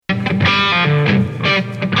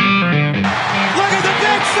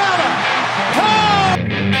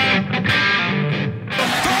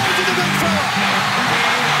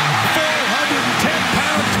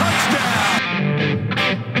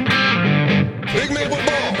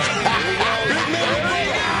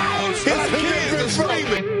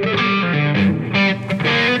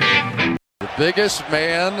biggest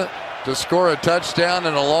man to score a touchdown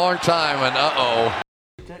in a long time, and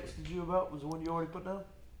Texted you about was the one you already put down?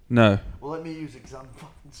 No. Well, let me use it because I'm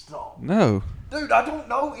fucking stalled. No. Dude, I don't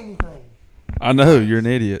know anything. I know, you're an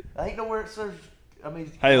idiot. I ain't nowhere it says. I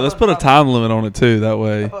mean, Hey, let's put a time limit on it too, that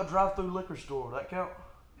way. How about drive-through liquor store? That count?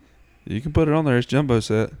 You can put it on there. It's Jumbo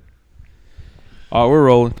Set. All right, we're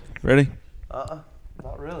rolling. Ready?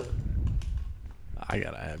 Not really. I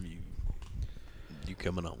gotta have you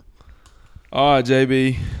coming on. All right,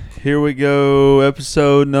 JB. Here we go.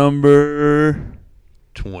 Episode number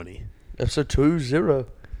 20. Episode 20.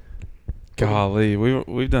 Golly,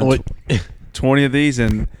 we've done 20 of these,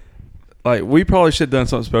 and like we probably should have done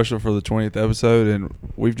something special for the 20th episode, and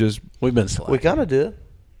we've been slacking. We kind of did.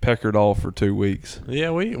 peckered all for 2 weeks.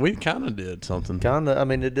 Yeah, we kind of did something. Kind of. I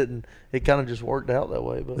mean, it didn't. It kind of just worked out that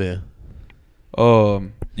way. But Yeah.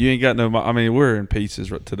 You ain't got no. I mean, we're in pieces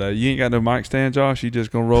today. You ain't got no mic stand, Josh. You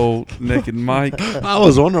just gonna roll naked mic. I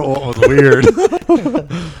was wondering what was weird.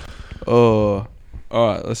 All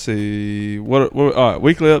right. Let's see. What? All right.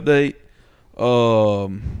 Weekly update.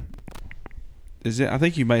 Is it? I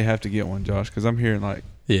think you may have to get one, Josh, because I'm hearing like.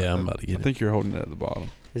 Yeah, I'm about to get I think you're holding it at the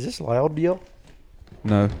bottom. is this loud, to y'all?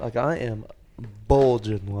 No. Like I am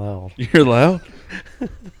bulging loud. You're loud.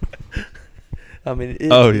 I mean, it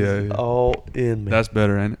yeah. all in me. That's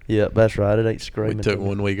better, ain't it? Yeah, that's right. It ain't We screaming. took to me.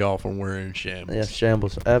 1 week off and we're in shambles. Yeah,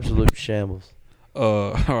 shambles. Absolute shambles.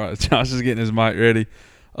 All right. Josh is getting his mic ready.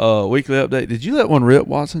 Weekly update. Did you let one rip,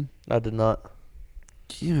 Watson? I did not.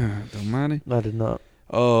 Yeah, almighty. I did not.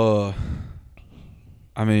 I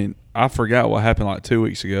mean, I forgot what happened like 2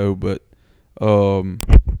 weeks ago, but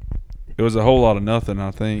it was a whole lot of nothing, I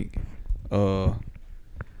think.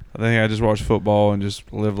 I think I just watched football and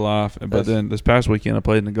just lived life. But then this past weekend, I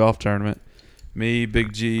played in the golf tournament. Me,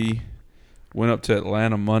 Big G, went up to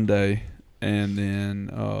Atlanta Monday, and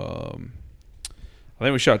then I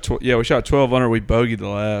think we shot 12 under. We bogeyed the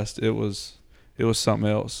last. It was something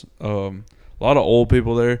else. A lot of old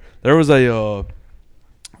people there. There was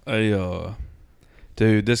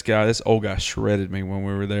dude, this old guy shredded me when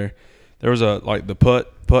we were there. There was the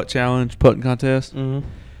putt challenge, putting contest. Mm-hmm.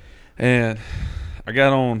 And I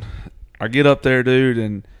get up there, dude,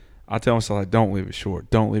 and I tell myself, like, don't leave it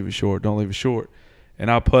short. Don't leave it short. Don't leave it short. And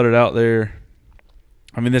I put it out there.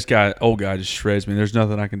 I mean, this old guy just shreds me. There's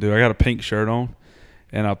nothing I can do. I got a pink shirt on,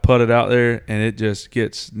 and I put it out there, and it just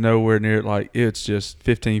gets nowhere near it. Like, it's just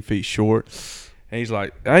 15 feet short. And he's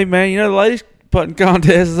like, hey, man, the ladies putting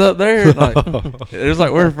contest is up there. Like, it was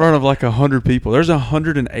like we're in front of like 100 people. There's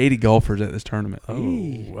 180 golfers at this tournament.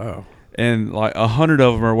 Oh, wow. And like 100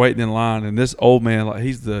 of them are waiting in line, and this old man, like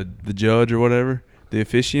he's the judge or whatever, the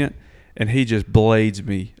officiant, and he just blades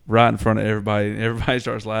me right in front of everybody, and everybody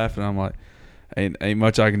starts laughing. I'm like, ain't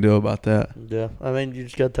much I can do about that. Yeah, I mean, you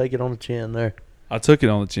just got to take it on the chin there. I took it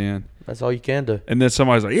on the chin. That's all you can do. And then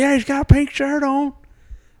somebody's like, yeah, he's got a pink shirt on.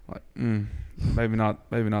 Like, maybe not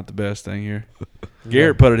the best thing here.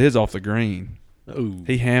 Garrett putted his off the green. Ooh.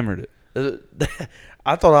 He hammered it.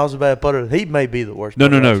 I thought I was a bad putter. He may be the worst. No.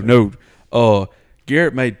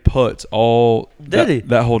 Garrett made putts all he?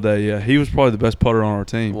 that whole day. Yeah, he was probably the best putter on our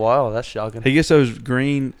team. Wow, that's shocking. He gets those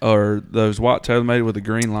green or those white TaylorMade with the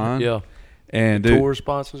green line. Yeah. And Tour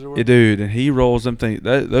sponsors or whatever. Yeah, dude, and he rolls them things.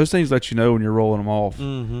 Those things let you know when you're rolling them off.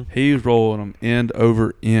 Mm-hmm. He was rolling them end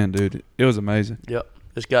over end, dude. It was amazing. Yep.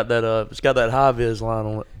 It's got that high vis line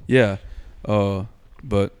on it. Yeah.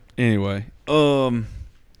 But anyway, let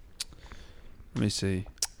me see.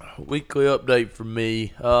 Weekly update for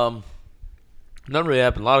me. Nothing really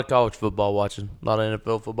happened. A lot of college football watching. A lot of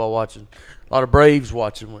NFL football watching. A lot of Braves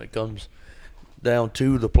watching when it comes down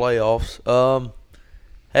to the playoffs.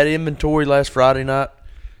 Had inventory last Friday night.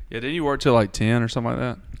 Yeah, didn't you work till like 10 or something like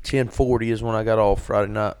that? 10:40 is when I got off Friday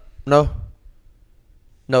night. No,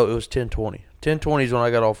 it was 10:20. 10:20 is when I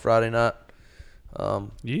got off Friday night.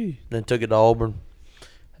 Then took it to Auburn.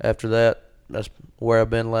 After that, that's where I've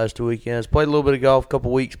been the last 2 weekends. Played a little bit of golf a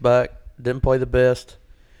couple weeks back. Didn't play the best.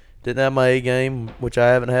 Didn't have my A game, which I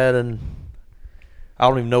haven't had, and I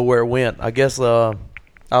don't even know where it went. I guess I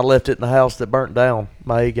left it in the house that burnt down,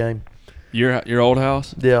 my A game. Your old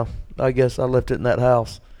house? Yeah, I guess I left it in that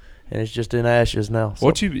house, and it's just in ashes now. So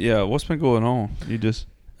What's been going on?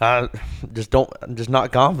 I'm just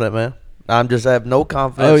not confident, man. I'm just have no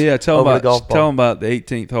confidence. Oh yeah, tell them about the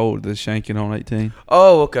 18th hole, the shanking on 18.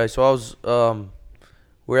 Oh, okay. So I was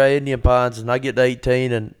we're at Indian Pines, and I get to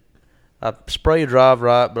 18, and I spray a drive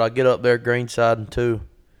right, but I get up there green side and 2,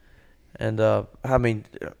 and I mean,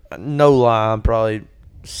 no lie, I'm probably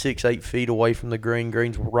 6-8 feet away from the green.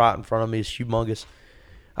 Green's right in front of me. It's humongous.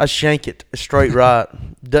 I shank it straight right.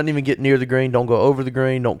 Doesn't even get near the green. Don't go over the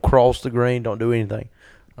green. Don't cross the green. Don't do anything.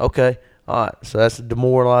 Okay. All right. So that's a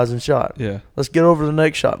demoralizing shot. Yeah. Let's get over to the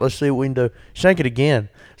next shot. Let's see what we can do. Shank it again.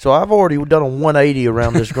 So I've already done a 180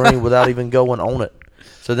 around this green without even going on it.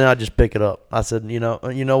 So then I just pick it up. I said, you know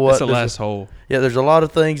what? That's the last hole. Yeah, there's a lot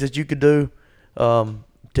of things that you could do to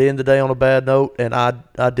end the day on a bad note, and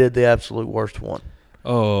I did the absolute worst one.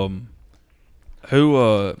 Who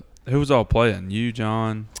was all playing? You,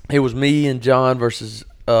 John? It was me and John versus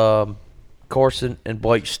Carson and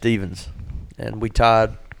Blake Stevens, and we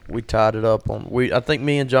tied it up on. I think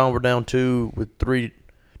me and John were down 2 with 3.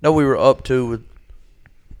 No, we were up 2 with.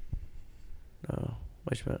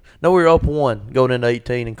 Wait a minute. No, we were up 1 going into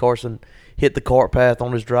 18, and Carson hit the cart path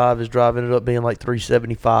on his drive. His drive ended up being like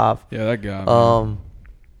 375. Yeah, that guy.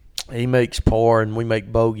 He makes par and we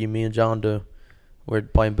make bogey. Me and John do. We're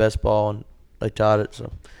playing best ball and they tied it,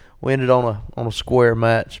 so we ended on a square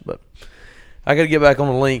match. But I got to get back on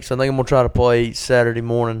the links. I think I'm gonna try to play Saturday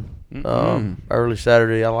morning, early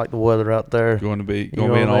Saturday. I like the weather out there. Going to be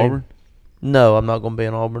in Auburn? No, I'm not going to be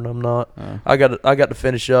in Auburn. I'm not. I got to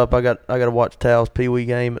finish up. I got to watch Tal's Pee Wee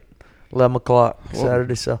game at 11 o'clock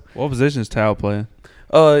Saturday. So what position is Tal playing?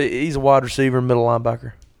 He's a wide receiver, middle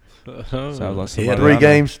linebacker. Sounds like somebody. 3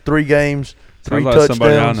 games, 3 Like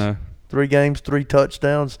somebody I touchdowns. know. 3 games, 3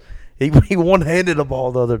 touchdowns. He one-handed the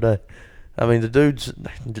ball the other day. I mean, the dude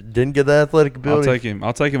didn't get the athletic ability.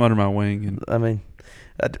 I'll take him under my wing. And I mean,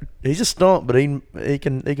 he's a stump, but he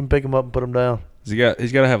can pick him up and put him down. He's got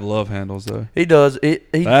to have love handles though. He does.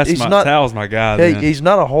 Tal's my guy. Hey, man. he's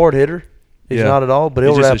not a hard hitter. He's not at all. But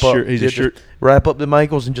he'll wrap up the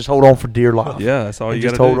ankles and just hold on for dear life. Yeah, that's all you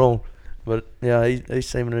got to do. Just hold on. But yeah, he's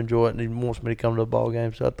seeming to enjoy it, and he wants me to come to the ball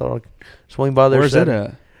game. So I thought I'd swing by there. Where's it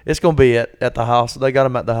at? It's gonna be at the house. They got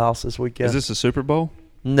him at the house this weekend. Is this a Super Bowl?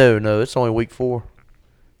 No, it's only week 4.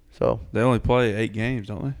 So they only play 8 games,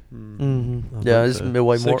 don't they? Mm-hmm. Yeah, it's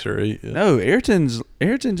midway 6 or 8. Yeah. No, Ayrton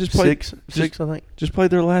just played 6, I think. Just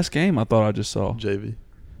played their last game. I thought I just saw JV.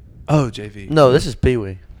 Oh, JV. No, this is Pee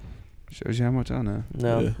Wee. Shows you how much I know.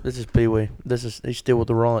 No, This is Pee Wee. He's still with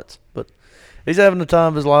the Runts, but he's having the time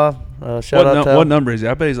of his life. Shout out to what number is he?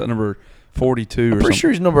 I bet he's like number 42 or something. I'm pretty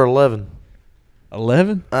sure he's number 11.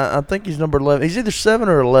 11? I think he's number 11. He's either 7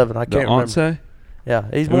 or 11. I can't remember. Say? Yeah,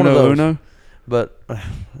 he's one of those. Uno? But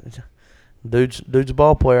dude's a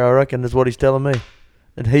ball player, I reckon, is what he's telling me.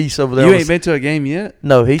 And Heath's over there. You ain't been to a game yet?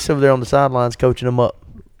 No, Heath's over there on the sidelines coaching him up.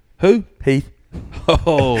 Who? Heath.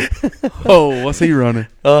 What's he running?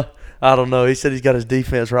 I don't know. He said he's got his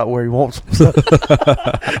defense right where he wants them. So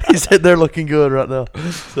he said they're looking good right now.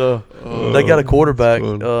 So they got a quarterback.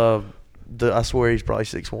 I swear he's probably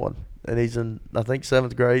 6'1", and he's in, I think,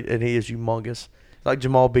 7th grade, and he is humongous. Like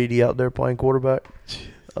Jamal Beatty out there playing quarterback.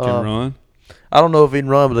 Can run. I don't know if he can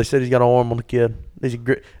run, but they said he's got an arm on the kid. He's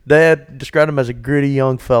Dad described him as a gritty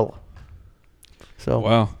young fella. So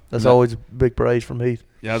wow, that's always big praise from Heath.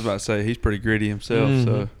 Yeah, I was about to say he's pretty gritty himself. Mm-hmm.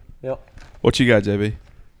 So yep. What you got, JB?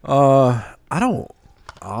 I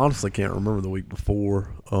honestly can't remember the week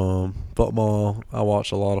before. Football. I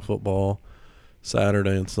watched a lot of football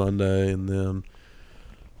Saturday and Sunday, and then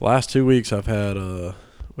last 2 weeks I've had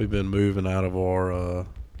we've been moving out of our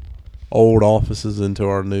old offices into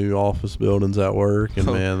our new office buildings at work, and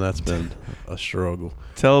man, that's been a struggle.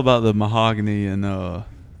 Tell about the mahogany and oh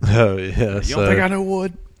yeah. You don't think I know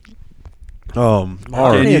wood?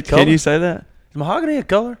 Can you say that? Is mahogany a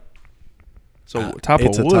color? So it's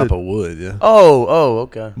a type of wood, yeah. Oh,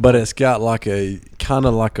 okay. But it's got like a kind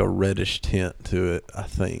of like a reddish tint to it, I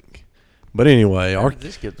think. But anyway,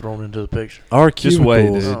 this get thrown into the picture. Our Just wait,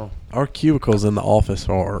 cubicles, dude. our cubicles in the office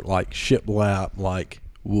are like shiplap, like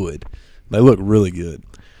wood. They look really good.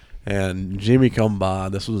 And Jimmy come by.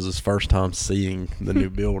 This was his first time seeing the new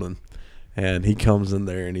building. And he comes in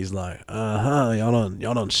there and he's like, y'all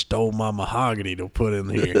done stole my mahogany to put in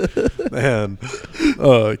here. And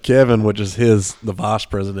Kevin, which is the vice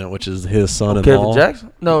president, which is his son-in-law. Kevin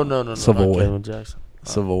Jackson? No. Savoy. Not Kevin Jackson.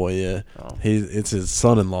 Savoy, yeah. Oh. It's his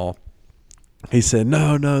son-in-law. He said,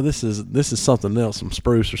 no, this is something else, some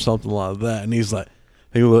spruce or something like that. And he's like,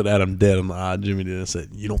 he looked at him dead in the eye, Jimmy did, and said,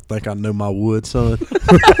 you don't think I know my wood, son?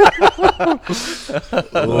 I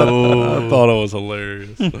thought it was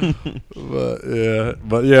hilarious.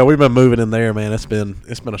 But yeah, we've been moving in there, man. It's been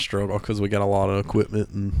a struggle because we got a lot of equipment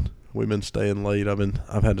and we've been staying late.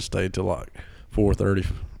 I've had to stay till like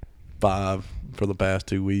 4:35 for the past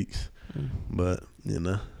 2 weeks. But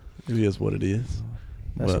it is what it is.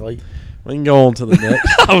 That's but late. we can go on to the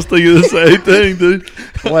next. I was thinking the same thing, dude.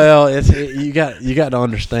 Well, you got to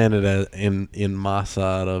understand it as in my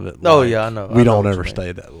side of it. Oh, yeah, I know. We I know don't what ever you mean.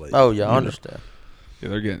 stay that late. Oh, yeah, I understand.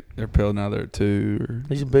 Yeah, they're peeling out there too.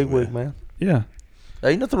 He's a big wig, man. Yeah.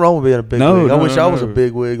 Ain't nothing wrong with being a big No, wig. I no, wish no, I was a no.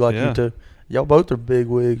 big wig like Yeah. you two. Y'all both are big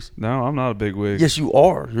wigs. No, I'm not a big wig. Yes, you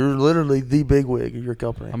are. You're literally the big wig of your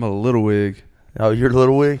company. I'm a little wig. Oh, you're a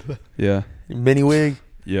little wig? Yeah. Mini wig?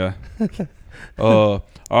 Yeah. All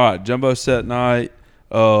right, jumbo set night.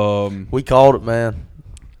 We called it, man.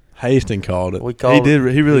 Hastings called it. We called He it.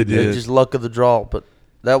 did. He really It's did. just luck of the draw. But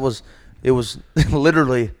it was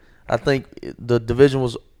literally, I think the division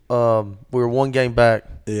was, we were one game back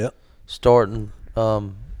Yeah. starting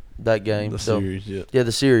that game. The So, series, yeah. yeah,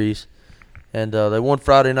 the series. And they won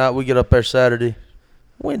Friday night. We get up there Saturday.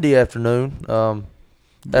 Windy afternoon.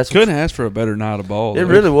 That's Couldn't ask for a better night of ball. It though.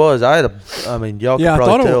 really was. Y'all could Yeah,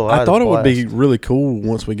 probably tell. I had thought a it would be blast. really cool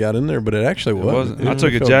once we got in there, but it actually It wasn't. wasn't. I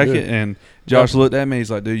took a felt jacket good. and Josh looked at me.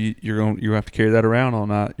 He's like, "Dude, you're gonna have to carry that around all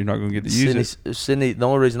night. You're not gonna get to use it." Sydney, the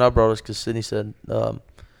only reason I brought it is because Sydney said,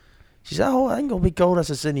 she said, "Oh, I ain't gonna be cold." I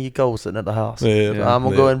said, "Sydney, you cold sitting at the house. Yeah, Yeah. I'm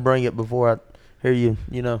gonna go ahead and bring it before I hear you,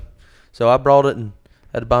 you know." So I brought it and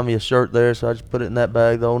had to buy me a shirt there, so I just put it in that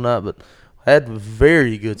bag the whole night. But I had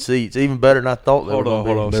very good seats, even better than I thought they Hold were on,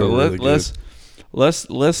 gonna hold on. They So were really let's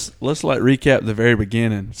like recap the very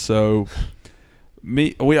beginning. So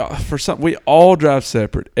we all drive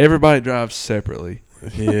separate. Everybody drives separately.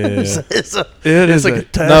 Yeah. it's a It's a No,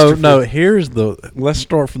 catastrophe. no. Let's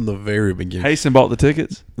start from the very beginning. Hasten bought the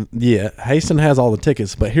tickets. Yeah, Hastings has all the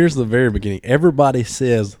tickets, but here's the very beginning. Everybody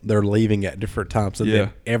says they're leaving at different times, and Yeah. then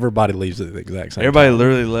everybody leaves at the exact same Everybody time.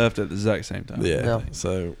 literally left at the exact same time. Yeah. Yeah.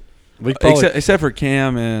 So we probably Except for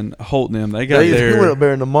Cam and Holt and them. They got They there. went up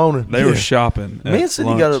there in the morning. They were Yeah. shopping. Me and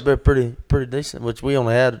Sydney got up there pretty decent, which we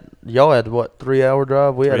only had. Y'all had what 3-hour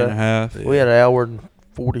drive? We 3.5. we had an hour and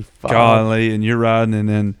 45. Golly, and you're riding, and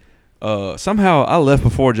then somehow I left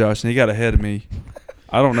before Josh, and he got ahead of me.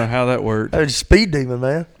 I don't know how that worked. That was a speed demon,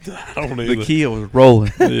 man. I don't The Kia was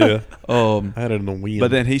rolling. Yeah, I I had it in the wind.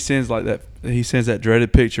 But then he sends like that. He sends that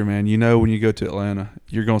dreaded picture, man. You know, when you go to Atlanta,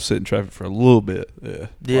 you're gonna sit in traffic for a little bit. yeah,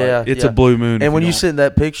 Yeah, Like, it's yeah. a blue moon. And when you don't- send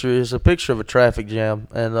that picture, it's a picture of a traffic jam.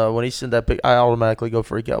 And when he sent that picture, I automatically go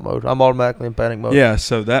freak out mode. I'm automatically in panic mode. yeah.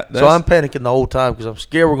 So that's So I'm panicking the whole time because I'm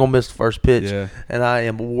scared we're gonna miss the first pitch, yeah. and I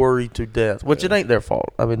am worried to death. Which it ain't their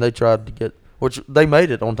fault. I mean, they tried to get, which they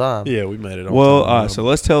made it on time. yeah. We made it. On Well, time. all right. So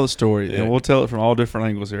let's tell the story, Yeah. and we'll tell it from all different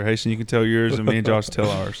angles here. Hasten, you can tell yours, and me and Josh tell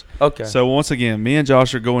ours. Okay. So once again, me and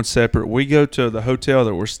Josh are going separate. We go to the hotel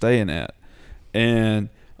that we're staying at, and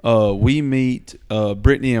we meet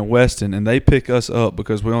Brittany and Weston, and they pick us up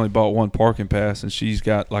because we only bought one parking pass, and she's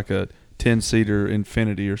got like a 10-seater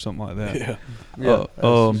Infinity or something like that. yeah,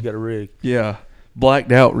 yeah, he's got a rig. Yeah.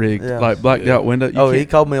 Blacked out rig, Yeah. like blacked Yeah. out window. You Oh, he can't-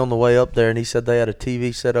 called me on the way up there, and he said they had a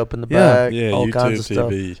TV set up in the Yeah. back, yeah. all YouTube kinds of stuff.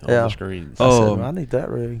 TV on Yeah. the screens. I Oh. said, I need that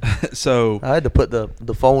rig. so I had to put the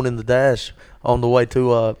phone in the dash on the way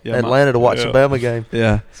to Yeah, Atlanta to watch the yeah. Bama game.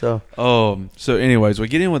 yeah. So So anyways, we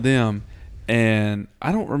get in with them, and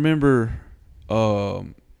I don't remember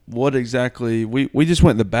what exactly we just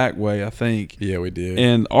went the back way, I think. Yeah, we did.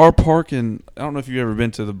 And our parking, I don't know if you've ever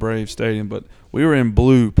been to the Brave Stadium, but we were in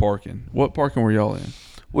blue parking. What parking were y'all in?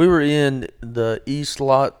 we were in the East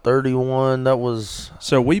Lot 31. That was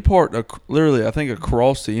So we parked literally, I think,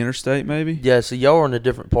 across the interstate, maybe. yeah. So y'all were in a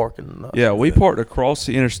different parking. Than us. Yeah, we parked across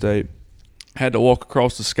the interstate. Had to walk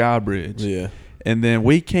across the Sky Bridge. yeah, And then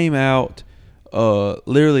we came out,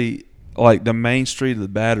 literally, like the main street of the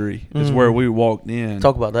Battery is Mhm. where we walked in.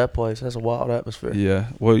 Talk about that place. That's a wild atmosphere. Yeah.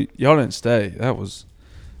 Well, y'all didn't stay.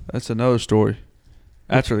 That's another story.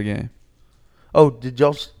 After the game. Oh, did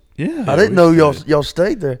y'all? Yeah. I didn't we know y'all stayed. y'all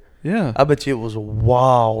stayed there. Yeah. I bet you it was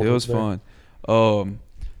wild. It was up there. fun.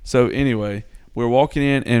 So anyway, we're walking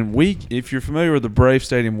in, and if you're familiar with the Brave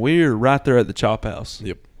Stadium, we're right there at the Chop House.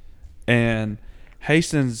 yep. And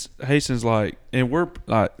Hastings like, and we're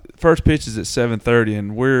like, first pitch is at 7:30,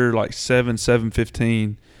 and we're like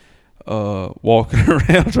 7:15, walking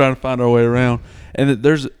around trying to find our way around. And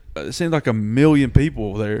it seems like a million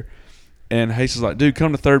people there. And Hastings like, dude,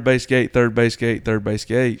 come to third base gate, third base gate, third base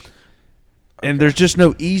gate. And there's just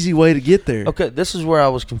no easy way to get there. Okay, this is where I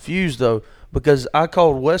was confused though, because I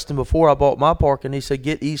called Weston before I bought my parking. He said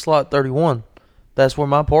get East Lot 31. That's where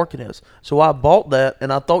my parking is. So I bought that,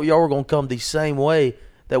 and I thought y'all were gonna come the same way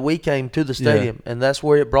that we came to the stadium, and that's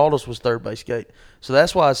where it brought us was third base gate. So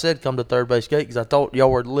that's why I said come to third base gate, because I thought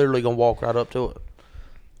y'all were literally gonna walk right up to it.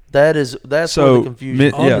 That's So, where the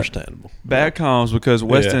confusion. Yeah. Understandable. Bad comms because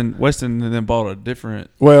Weston then bought a different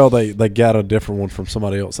Well, they got a different one from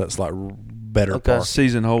somebody else that's like better. Okay. park.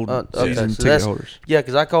 season Okay, season so ticket that's- holders. Yeah,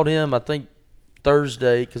 because I called him, I think,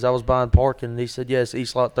 Thursday because I was buying parking, and he said, yes,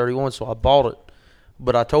 East Lot 31, so I bought it.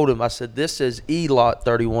 but I told him, I said, this says E lot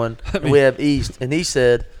 31, and we have East. And he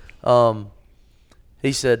said, oh,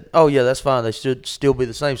 yeah, that's fine. They should still be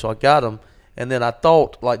the same. So I got them. And then I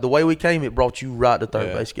thought, like, the way we came, it brought you right to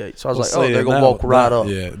third base gate. So I was like, they're going to walk right up.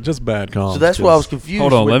 Yeah, just bad comms. So that's why I was confused.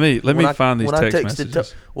 Hold on, let me find these text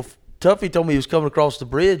messages. Tuffy told me he was coming across the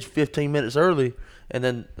bridge 15 minutes early, and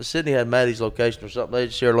then Sydney had Maddie's location or something. They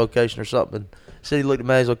just shared a location or something. Sydney looked at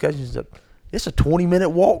Maddie's location and said, it's a 20-minute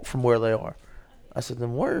walk from where they are. I said,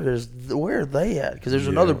 then where are they at? Because there's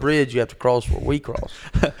another bridge you have to cross where we cross.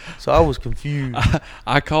 So I was confused.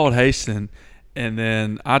 I called Haston, and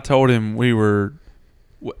then I told him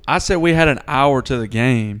I said we had an hour to the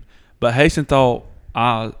game, but Haston thought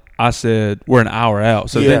I said we're an hour out.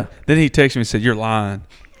 So then he texted me and said, you're lying.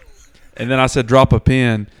 And then I said, drop a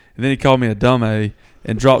pin. And then he called me a dumb A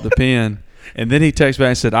and dropped the pin. And then he texted back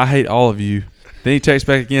and said, I hate all of you. Then he texted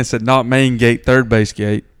back again and said, not main gate, third base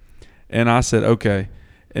gate. And I said, okay.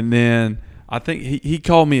 And then I think he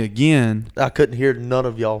called me again. I couldn't hear none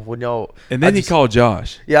of y'all when y'all. And then he called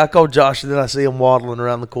Josh. Yeah, I called Josh, and then I see him waddling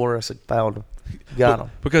around the corner. I said, found him. Got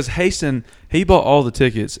him. Because Haston, he bought all the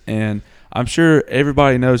tickets, and I'm sure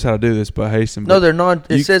everybody knows how to do this, but Haston. No, they're non.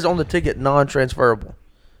 It says on the ticket non-transferable.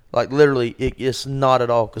 Like, literally, it's not at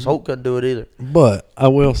all, because Holt couldn't do it either. But I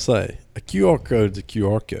will say, a QR code's a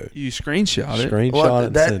QR code. You screenshot it. Screenshot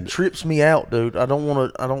it. That trips me out, dude. I don't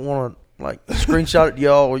want to like screenshot it to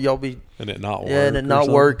y'all, or y'all be and it not work. Yeah, and it not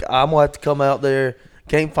work. I'm gonna have to come out there.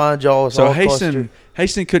 Can't find y'all. It's so all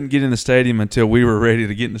Haston couldn't get in the stadium until we were ready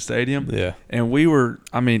to get in the stadium. Yeah, and we were.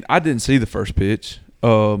 I mean, I didn't see the first pitch.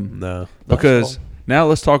 No, because now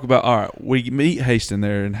let's talk about. All right, we meet Haston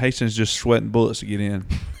there, and Haston's just sweating bullets to get in.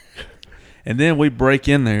 And then we break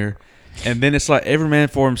in there, and then it's like every man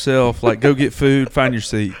for himself. Like, go get food, find your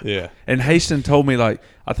seat. Yeah. And Haston told me, like,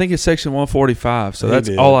 I think it's section 145, so that's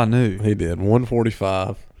all I knew. He did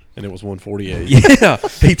 145, and it was 148. Yeah,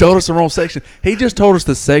 he told us the wrong section. He just told us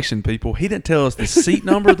the section, people. He didn't tell us the seat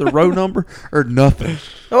number, the row number, or nothing.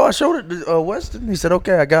 Oh, I showed it to Weston. He said,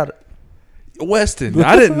 okay, I got it. Weston,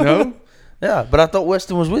 I didn't know. Yeah, but I thought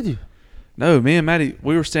Weston was with you. No, me and Maddie,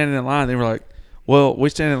 we were standing in line. They were like, well, we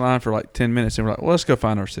stand in line for like 10 minutes, and we're like, well, let's go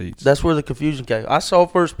find our seats. That's where the confusion came. I saw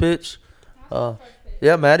first pitch.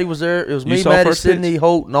 Yeah, Maddie was there. It was me, Maddie, Sydney,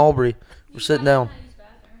 Holt, and Aubrey. We're sitting down.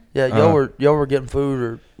 Yeah, y'all were getting food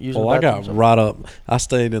or using. Well, I got right up. I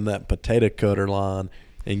stayed in that potato cutter line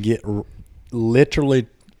and get literally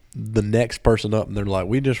the next person up, and they're like,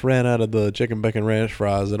 "We just ran out of the chicken bacon ranch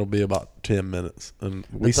fries. It'll be about 10 minutes." And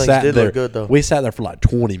we sat there. Look good, though. We sat there for like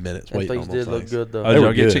 20 minutes waiting on those things. Look good though. Oh, did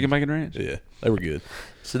y'all get chicken bacon ranch? Yeah, they were good.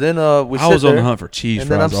 So then I was on the hunt for cheese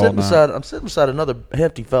fries all night. I'm sitting beside another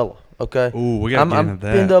hefty fella. Okay. Ooh, we got to get into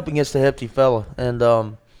that. I'm pinned up against a hefty fella,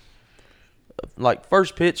 and like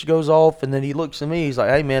first pitch goes off, and then he looks at me. He's like,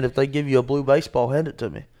 "Hey man, if they give you a blue baseball, hand it to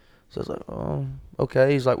me." So I was like, "Oh,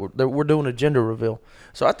 okay." He's like, "We're doing a gender reveal."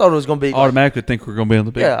 So I thought it was going to be automatically think we're going to be on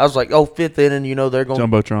the pitch. Yeah, I was like, "Oh, fifth inning, they're going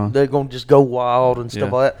Jumbotron. They're going to just go wild and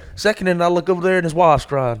stuff like that." Second inning, I look over there and his wife's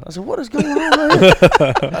crying. I said, "What is going on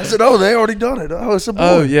there?" I said, "Oh, they already done it. Oh, it's a boy."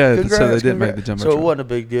 Oh yeah, congrats, so they didn't make the Jumbotron. So it wasn't a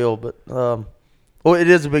big deal, but well, it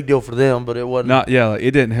is a big deal for them, but it wasn't. Like,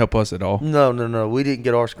 it didn't help us at all. No, we didn't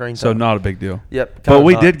get our screen time. So not a big deal. Yep, but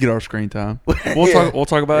we did get our screen time. We'll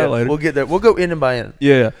talk about that later. We'll get there. We'll go inning by inning.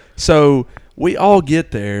 Yeah. So we all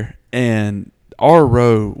get there, and our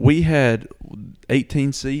row, we had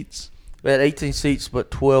 18 seats. We had 18 seats,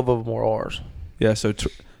 but 12 of them were ours. Yeah. So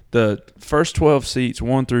the first 12 seats,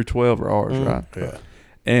 1 through 12, are ours, right? Yeah.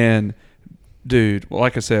 And dude,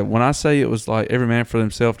 like I said, when I say it was like every man for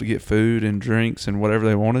themselves to get food and drinks and whatever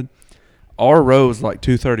they wanted, our row was like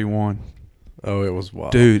 231. Oh, it was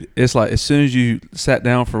wild. Dude, it's like as soon as you sat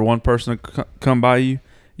down for one person to come by you,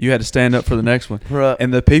 you had to stand up for the next one. Right.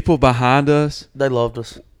 And the people behind us, they loved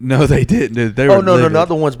us. No, they didn't, dude. They were no, not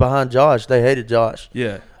the ones behind Josh. They hated Josh.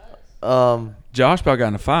 Yeah. Josh probably got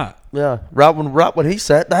in a fight. Yeah. Right when he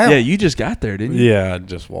sat down. Yeah, you just got there, didn't you? Yeah, I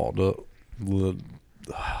just walked up.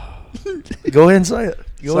 Go ahead and say it.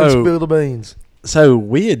 Go ahead and spill the beans. So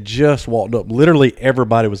we had just walked up. Literally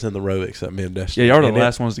everybody was in the row except me and Destiny. Yeah, y'all were the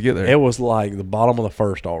last ones to get there. It was like the bottom of the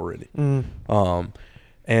first already. Mm.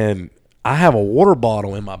 And I have a water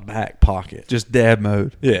bottle in my back pocket. Just dad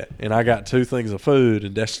mode. Yeah, and I got 2 things of food,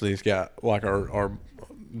 and Destiny's got like our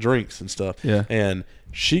drinks and stuff. Yeah. And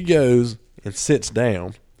she goes and sits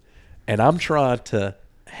down, and I'm trying to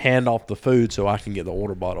hand off the food so I can get the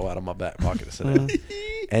water bottle out of my back pocket to sit down.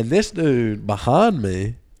 And this dude behind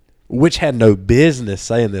me, which had no business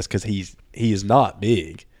saying this because he is not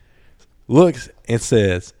big, looks and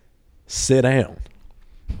says, "Sit down."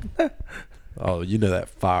 Oh, you know that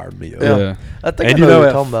fired me up. Yeah. I think And I you know know what you're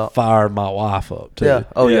that talking about. fired my wife up too. Yeah.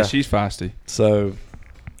 Oh, yeah. She's feisty. So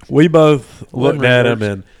we both looked Wouldn't at him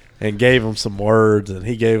research. and gave him some words, and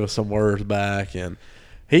he gave us some words back, and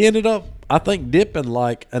he ended up, I think, dipping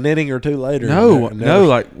like an inning or two later. No, And no.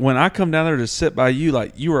 Like when I come down there to sit by you,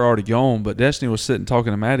 like you were already gone, but Destiny was sitting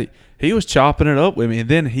talking to Maddie. He was chopping it up with me, and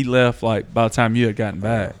then he left. Like by the time you had gotten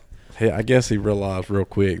back, I guess he realized real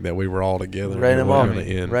quick that we were all together. Ran and him it off. wasn't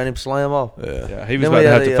gonna end. Ran him slam off. Yeah, yeah, he was Then about we to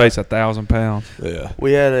had have to a, face 1,000 pounds. yeah.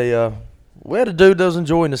 We had a dude that was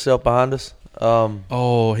enjoying himself behind us.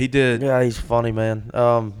 Oh, he did. Yeah, he's funny, man.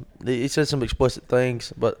 He said some explicit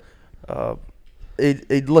things, but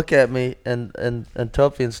he'd look at me and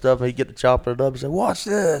Tuffy and stuff, and he'd get to chopping it up and say, "Watch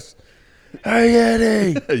this, hey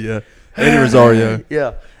Eddie, Yeah, Eddie Rosario.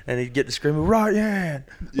 yeah." And he'd get to screaming, "Right hand,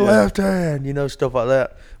 left hand," stuff like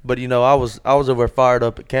that. But I was over there fired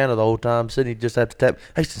up at Canada the whole time. Sydney just had to tap.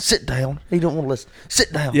 Hey, sit down. He don't want to listen.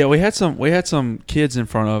 Sit down. Yeah, we had some kids in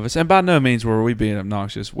front of us, and by no means were we being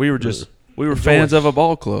obnoxious. We were just fans of a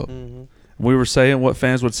ball club. Mm-hmm. We were saying what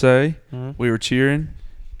fans would say. Mhm. We were cheering,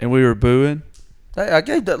 and we were booing. Hey, I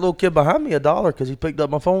gave that little kid behind me $1 because he picked up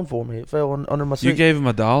my phone for me. It fell under my seat. You gave him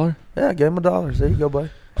 $1? Yeah, I gave him $1. There you go, buddy.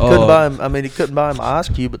 Oh. Couldn't buy him. I mean, he couldn't buy him an ice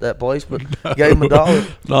cube at that place, but gave him $1.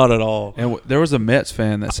 Not at all. And there was a Mets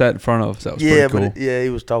fan that sat in front of us. That was Yeah, pretty cool. but he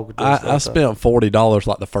was talking to us. I spent $40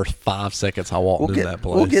 like the first 5 seconds I walked into that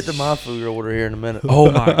place. We'll get to my food order here in a minute. Oh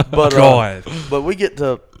my But, God! But we get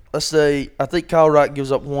to, let's say, I think Kyle Wright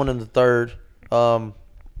gives up one in the third. Y'all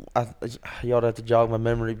have to jog my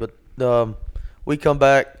memory, but we come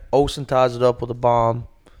back. Olsen ties it up with a bomb.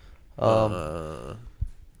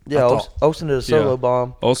 Yeah, Olsen did a solo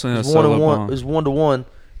bomb. Olsen It has was a solo 1-1. bomb. It was 1-1.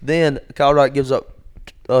 Then Kyle Wright gives up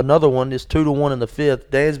another one. It's 2-1 in the fifth.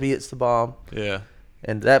 Dansby hits the bomb, Yeah.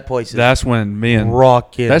 and that place is That's when me and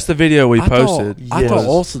rocking. that's the video we posted. I thought Yes.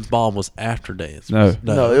 Olsen's bomb was after Dance. No. it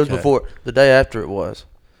was okay. before. The day after it was.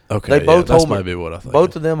 Okay, They both that's homered. maybe what I think.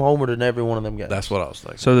 Both of them homered in every one of them games. That's what I was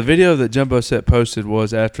thinking. So the video that Jumbo Set posted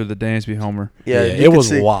was after the Dansby homer. Yeah, Yeah, you it could was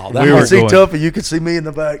see, wild. You We could were see going- Tuffy. You could see me in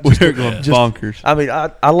the back. We were going bonkers. I mean,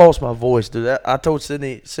 I lost my voice, dude. I told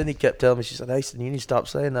Sydney. Sydney kept telling me. She said, "Hey, Sydney, you need to stop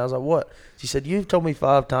saying that." I was like, "What?" She said, "You've told me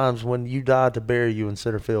 5 times when you died to bury you in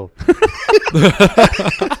center field."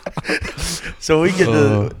 So we get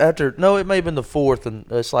to after. No, it may have been the fourth, and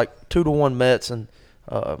it's like 2-1 Mets, and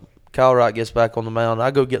Kyle Wright gets back on the mound.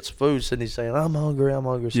 I go get some food. Sydney's saying, I'm hungry. So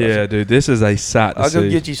I Yeah, said, dude, this is a sight to I'll see. go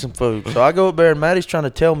get you some food. So I go up there, and Maddie's trying to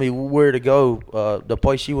tell me where to go, the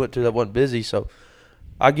place she went to that wasn't busy. So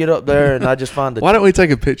I get up there, and I just find the Why don't we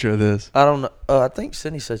take a picture of this? I don't know. I think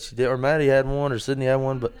Sydney said she did, or Maddie had one, or Sydney had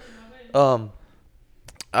one. But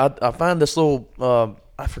I find this little,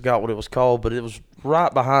 I forgot what it was called, but it was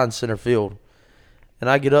right behind center field. And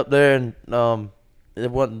I get up there, and it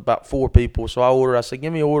wasn't about 4 people. So I said,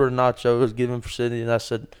 give me an order of nachos, give him for Sydney. And I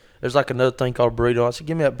said, there's like another thing called burrito. I said,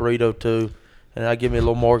 give me that burrito too. And I give me a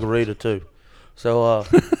little margarita too. So I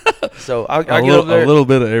get up there. A little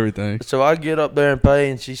bit of everything. So I get up there and pay,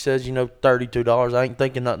 and she says, $32. I ain't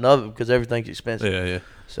thinking nothing of it because everything's expensive. Yeah.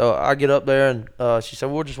 So I get up there, and she said,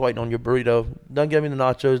 we're just waiting on your burrito. Done gave me the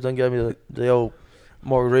nachos, done gave me the old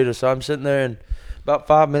margarita. So I'm sitting there, and about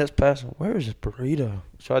 5 minutes pass. Where is this burrito?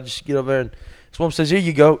 So I just get up there, and this woman says, here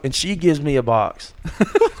you go. And she gives me a box.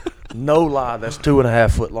 No lie, that's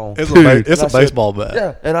 2.5 foot long. It's Dude. a And I said, baseball bat.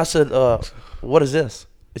 Yeah. And I said, what is this?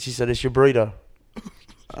 And she said, it's your burrito.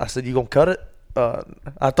 I said, you going to cut it?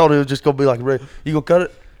 I thought it was just going to be like a burrito. You going to cut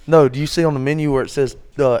it? No. Do you see on the menu where it says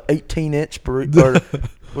 18-inch burrito?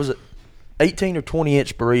 Or was it 18 or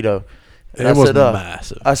 20-inch burrito? And It I was said,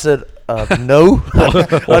 massive. I said, no.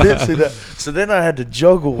 I didn't see that. So then I had to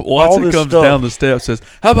juggle all Watson this comes stuff. down the steps, says,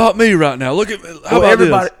 "How about me right now? Look at me. How Well, about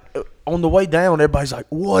everybody this?" on the way down, everybody's like,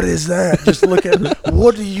 "What is that?" Just look at it.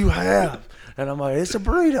 What do you have? And I'm like, "It's a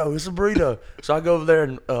burrito. It's a burrito." So I go over there,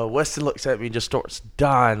 and Weston looks at me and just starts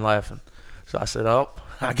dying laughing. So I said, "Oh,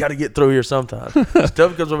 I got to get through here sometime."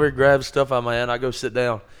 Stuff comes over here, grabs stuff out of my hand. I go sit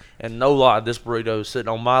down, and no lie, this burrito is sitting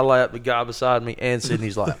on my lap, the guy beside me, and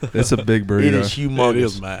Sydney's lap. It's a big burrito. It is humongous. It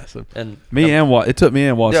is massive. And It took me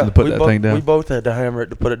and Watson to put that thing down. We both had to hammer it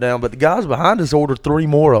to put it down, but the guys behind us ordered 3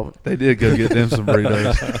 more of them. They did go get them some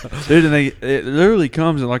burritos, dude. And it literally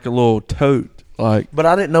comes in like a little tote, like. But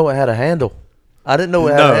I didn't know it had a handle. I didn't know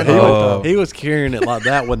it had a No, handle. he was carrying it like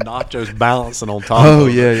that with nachos balancing on top. Oh of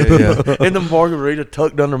it. yeah. And the margarita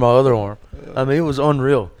tucked under my other arm. I mean, it was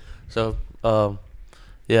unreal. So,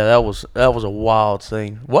 yeah, that was a wild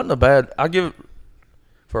scene. Wasn't a bad. I give it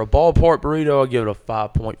for a ballpark burrito. I give it a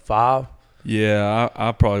 5.5. Yeah,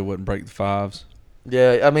 I probably wouldn't break the 5s.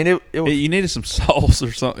 Yeah, I mean it was. You needed some sauce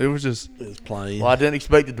or something. It was just. It was plain. Well, I didn't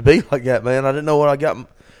expect it to be like that, man. I didn't know what I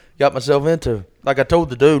got myself into. Like I told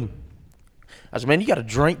the dude, I said, man, you got a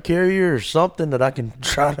drink carrier or something that I can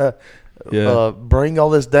try to bring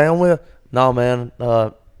all this down with? No, man.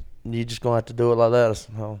 You just gonna have to do it like that. I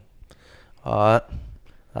said, oh, all right.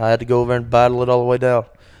 I had to go over and battle it all the way down.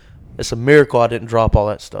 It's a miracle I didn't drop all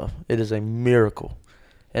that stuff. It is a miracle.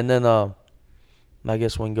 And then I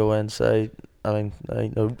guess we can go ahead and say, I mean, there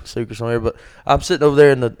ain't no secrets on here, but I'm sitting over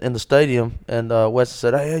there in the stadium, and Weston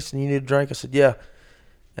said, "Hey, Hasten, you need a drink?" I said, "Yeah,"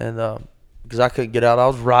 and because I couldn't get out, I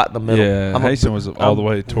was right in the middle. Yeah, Hasten was all the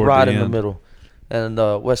way toward right the in end. the middle. And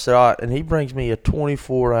Wes said, "All right," and he brings me a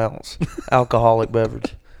 24-ounce alcoholic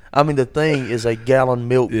beverage. I mean, the thing is a gallon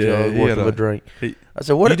milk jug worth of a drink. I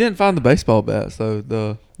said, "What?" You didn't find the baseball bats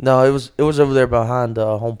though. No, it was over there behind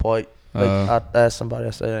home plate. I asked somebody.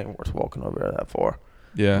 I said, "It ain't worth walking over there that far."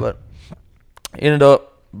 Yeah, but ended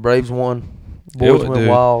up Braves won. Boys went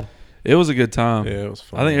wild. It was a good time. Yeah, it was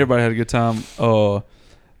fun. I think everybody had a good time.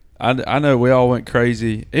 I know we all went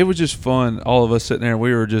crazy. It was just fun. All of us sitting there,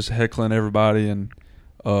 we were just heckling everybody. And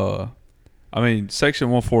I mean, section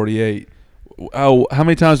 148. Oh, how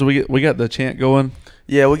many times did we got the chant going?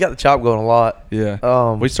 Yeah, we got the chop going a lot.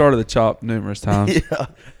 Yeah, we started the chop numerous times. Yeah.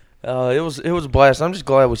 It was a blast. I'm just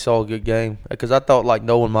glad we saw a good game because I thought, like,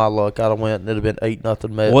 knowing my luck, I'd have went and it'd have been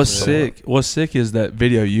 8-0 Mets. What's sick is that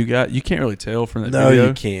video you got. You can't really tell from that No, video.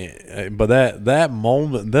 you can't. But that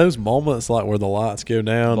moment, those moments like where the lights go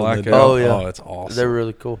down. Blackout. Oh, yeah. Oh, it's awesome. They're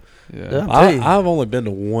really cool. Yeah. I've only been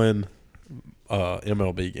to one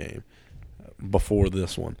MLB game before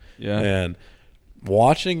this one. Yeah. And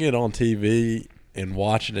watching it on TV and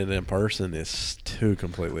watching it in person is two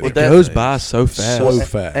completely It different goes things. by so fast. So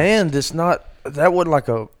fast. And it's not that wasn't like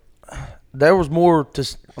there was more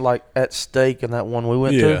to like at stake in that one we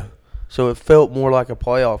went to. So it felt more like a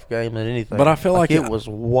playoff game than anything. But I feel like it was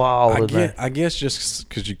wild. I guess just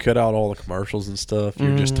because you cut out all the commercials and stuff,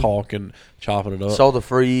 you're just talking, chopping it up. Saw the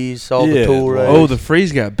freeze, saw the tour. Oh, the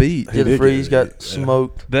freeze got beat. Yeah, the freeze got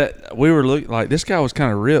smoked. That we were looking like this guy was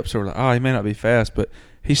kind of ripped, so we're like, oh, he may not be fast, but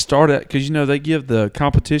he started because they give the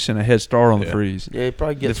competition a head start on the freeze. Yeah, he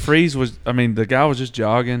probably gets the freeze was. I mean, the guy was just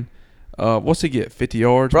jogging. What's he get? 50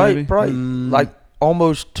 yards, probably, maybe. Like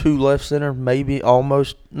almost to left center, maybe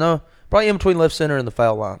almost probably in between left center and the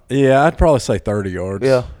foul line. Yeah, I'd probably say 30 yards.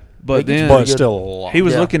 Yeah, but still a lot. He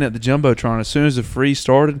was looking at the jumbotron as soon as the freeze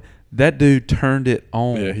started. That dude turned it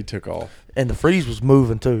on. Yeah, he took off. And the freeze was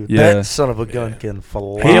moving too. Yeah. That son of a gun can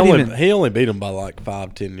fly. He only beat him by like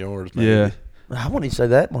 5-10 yards. Maybe. Yeah. I wouldn't even say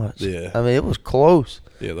that much. Yeah. I mean, it was close.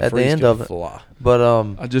 Yeah, at the end of it. Fly. But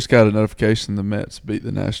I just got a notification the Mets beat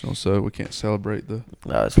the Nationals, so we can't celebrate the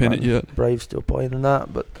pennant yet. Braves still playing tonight,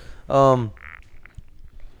 but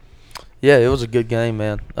yeah, it was a good game,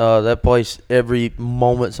 man. That place, every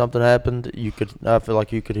moment something happened, I feel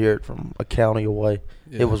like you could hear it from a county away.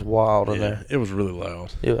 Yeah. It was wild in there. It was really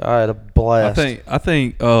loud. I had a blast. I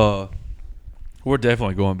think we're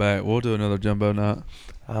definitely going back. We'll do another jumbo night.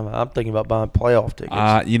 I'm thinking about buying playoff tickets.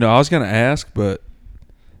 I was going to ask, but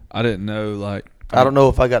I didn't know. Like, I don't know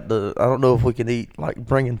if I don't know if we can eat like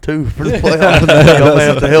bringing two for the playoffs. I may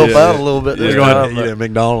have to help out a little bit. You're going to eat at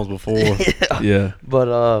McDonald's before. Yeah.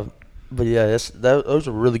 But yeah, those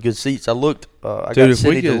are really good seats. I looked. I got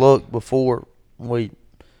City to look before like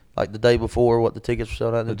the day before what the tickets were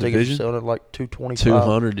selling at. The tickets were selling at like $225.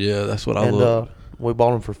 200. Yeah, that's what I looked. We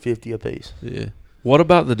bought them for $50 a piece. Yeah. What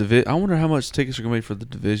about the division? I wonder how much tickets are going to be for the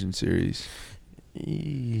division series.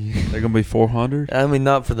 They're going to be 400. I mean,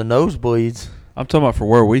 not for the nosebleeds. I'm talking about for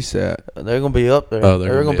where we sat. They're going to be up there. Oh,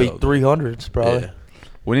 they're going to be 300s probably. Yeah.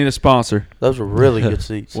 We need a sponsor. Those are really good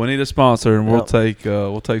seats. We need a sponsor, and we'll take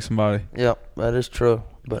somebody. Yep, that is true.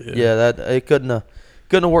 But that it couldn't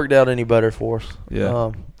have worked out any better for us.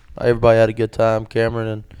 Yeah. Everybody had a good time.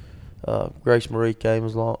 Cameron and Grace Marie came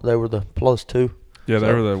as long. They were the +2. Yeah,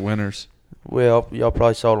 they were the winners. Well, y'all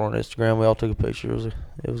probably saw it on Instagram. We all took a picture.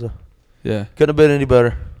 It was a yeah. Couldn't have been any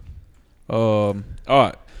better. All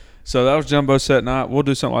right. So that was Jumbo Set Night. We'll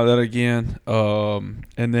do something like that again.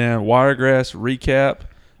 And then Wiregrass recap.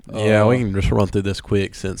 Yeah, we can just run through this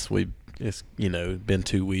quick since it's been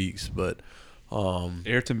 2 weeks, but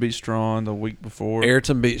Ayrton beat Strawn the week before.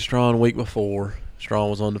 Ayrton beat Strawn week before. Strawn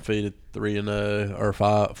was undefeated 3-0 or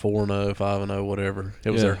 4-0, 5-0, whatever.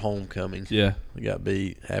 It was their homecoming. Yeah, they got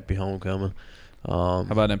beat. Happy homecoming. How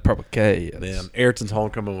about them Purple Cats? Then Ayrton's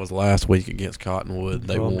homecoming was last week against Cottonwood.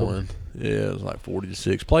 They won. Yeah, it was like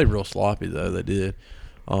 40-6. Played real sloppy though. They did.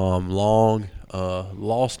 Long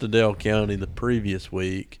lost to Dale County the previous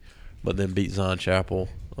week, but then beat Zion Chapel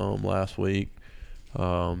last week.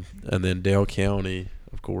 And then Dale County,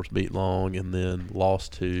 of course, beat Long, and then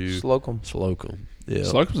lost to Slocum. Yeah,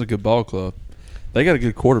 Slocum's a good ball club. They got a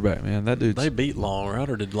good quarterback, man. That dude's. they beat Long, right?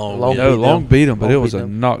 Or did Long? Long beat beat them? Long beat them, but Long it was beat a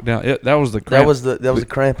them. knockdown. That was the That cramp. was the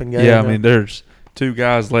cramping game. Yeah, I mean, there's two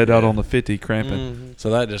guys laid out Yeah. on the 50 cramping. Mhm. So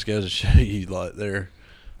that just goes to show you, like, they're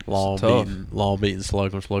Long tough. beating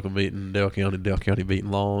Slocum beating Dale County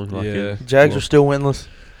beating Long. Like Yeah. Jags are still winless.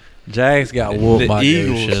 Jags got whooped The by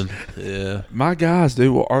Eagles. Goshen. Yeah, My guys,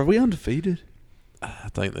 dude, are we undefeated? I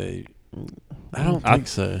think they. I don't think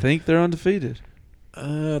so. I think they're undefeated.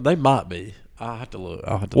 They might be. I'll have to look.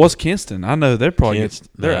 What's Kinston? I know they're probably Kinston,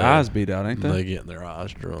 their no. eyes beat out, ain't They they? getting their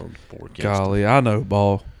eyes drawn for Kinston. Golly, I know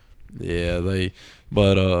ball. Yeah,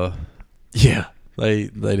 yeah, they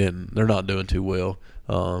didn't. They're not doing too well.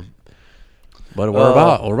 But we're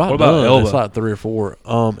about what about done. Elba? It's like 3 or 4.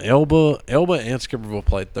 Elba and Skipperville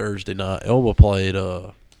played Thursday night. Elba played.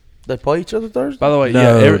 They play each other Thursday. By the way,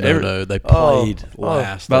 No. They played Oh.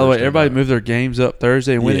 last. By the way, Thursday everybody night. moved their games up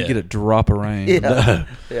Thursday, and we didn't Yeah. get a drop of rain. Yeah.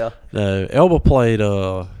 Yeah. No, Elba played.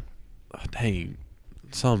 Dang,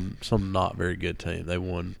 some not very good team. They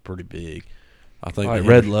won pretty big. I think Like they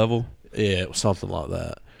red hit- level. Yeah, it was something like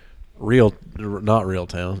that. Not Real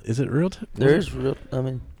Town. Is it Real Town? There is real. I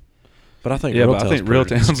mean, But I think Yeah, Real but I Town's think Real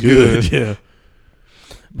pretty- Town's good. Yeah.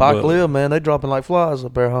 Pike But- Lil, man, they dropping like flies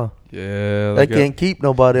up there, huh? Yeah, They can't keep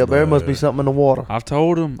nobody up there. There must be No. something in the water. I've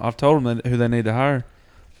told them who they need to hire.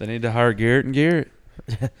 They need to hire Garrett and Garrett.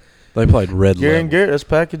 They played Red Gary and Level. Garrett, that's a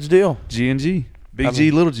package deal. G&G. Big I G,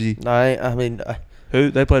 mean- little G. I mean, Who?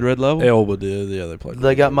 They played red level? Elba did. Yeah, they played. they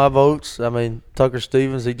Red got Level. my votes. I mean, Tucker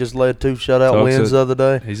Stevens, he just led 2 shutout Tuck's wins a- the other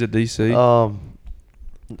day. He's a DC.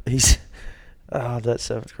 He's that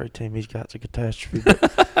 7th grade team he's got's a catastrophe.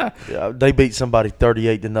 But, yeah, they beat somebody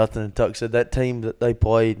 38-0, and Tuck said that team that they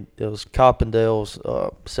played, it was Coppendale's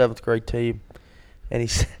 7th grade team, and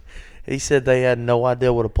he said they had no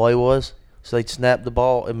idea what a play was. So they'd snap the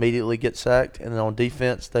ball, immediately get sacked, and then on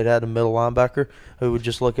defense they'd have a middle linebacker who would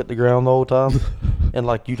just look at the ground the whole time, and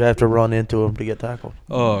like you'd have to run into him to get tackled.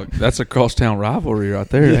 Oh, that's a crosstown rivalry right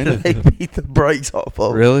there, ain't They it? beat the brakes off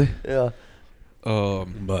of 'em. Really? Yeah.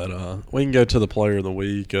 But we can go to the player of the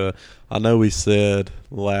week. I know we said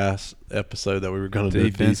last episode that we were going to do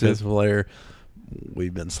defensive player.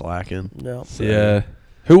 We've been slacking. Yeah. So, Yeah.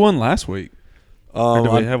 Who won last week? Or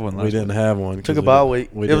did we have one We last didn't week? have one. 'cause Took a we bye didn't- week.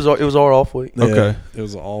 we It was our off week. Yeah, Okay. It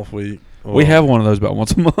was an off week. We have one of those about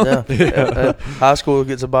once a month. Yeah. High school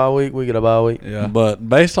gets a bye week. We get a bye week. Yeah. But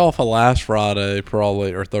based off of last Friday,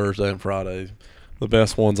 probably, or Thursday and Friday, the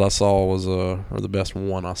best ones I saw was, or the best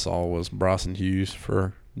one I saw was Bryson Hughes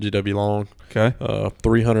for GW Long. Okay.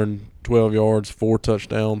 312 yards, 4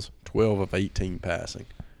 touchdowns, 12 of 18 passing.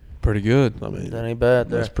 Pretty good. I mean, That ain't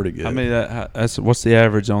bad there. that's pretty good. I mean, that's what's the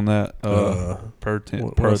average on that per what,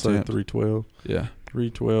 attempt? what I say, 312. Yeah.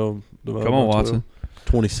 312. divided Come on, by 12. Watson.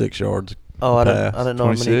 26 yards. Oh, I pass. didn't know how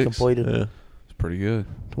many he 26? completed. Yeah. It's pretty good.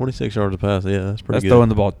 26 yards a pass. Yeah, that's pretty That's good. throwing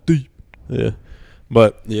the ball deep. Yeah.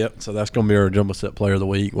 But, yep, so that's going to be our Jumbo Set Player of the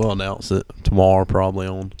Week. We'll announce it tomorrow probably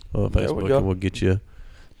on Facebook, go. and we'll get you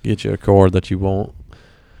a card that you want.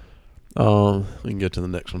 We can get to the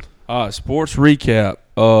next one. Sports recap.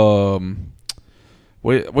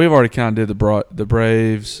 We've already kind of did the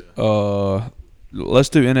Braves. Let's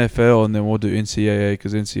do NFL, and then we'll do NCAA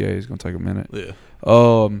because NCAA is going to take a minute. Yeah.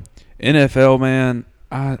 NFL, man,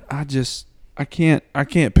 I can't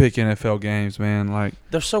pick NFL games, man. Like,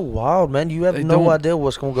 They're so wild, man. You have They no don't- idea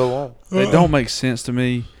what's going to go on. they don't make sense to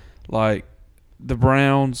me. Like, the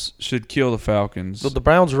Browns should kill the Falcons. But the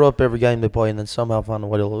Browns are up every game they play and then somehow find a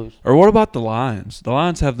way to lose. Or what about the Lions? The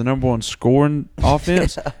Lions have the number 1 scoring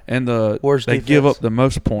offense and Worst they give defense. up the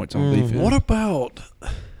most points on Mhm. defense. What about,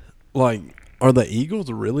 like, are the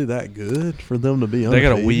Eagles really that good for them to be They undefeated?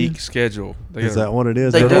 got a weak schedule. Is that what it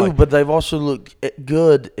is? They They're do, like- but they've also looked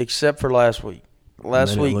good except for last week. Last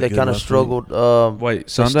didn't week look they good kind of last week. struggled. Wait, They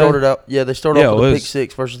Sunday? started out, yeah, they started Yeah, off with it a was- pick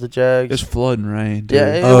 6 versus the Jags. It's flooding rain, dude.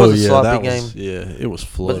 Yeah, it Oh, was a yeah, sloppy that game. was, yeah, it was But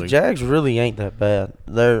flooding. the Jags really ain't that bad.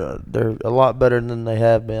 They're a lot better than they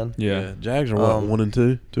have been. Yeah. Jags are what, 1 and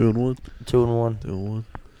 2, 2 and 1, 2-1, 2 and 1.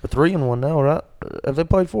 but 3-1 now, right? Have they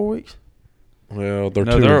played 4 weeks? Well, they're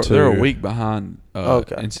No, 2 and 2. they're a week behind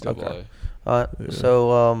Okay, NCAA. okay. All right. Yeah.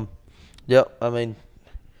 So, yep. I mean,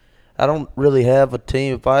 I don't really have a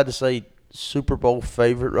team. If I had to say Super Bowl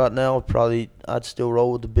favorite right now, I'd still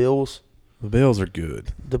roll with the Bills. The Bills are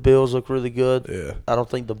good. The Bills look really good. Yeah. I don't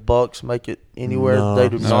think the Bucks make it anywhere. No, They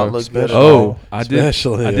do no, not look good at Oh, all. I did.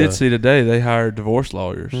 Especially, I did see today they hired divorce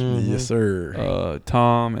lawyers. Mhm. Yes, sir.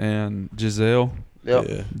 Tom and Giselle. Yep.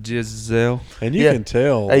 Yeah. Giselle. And you Yeah. can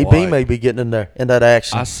tell. AB like, may be getting in there in that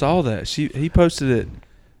action. I saw that. He posted it.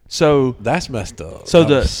 So that's messed up. So That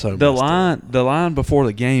was so the messed up. the line before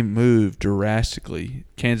the game moved drastically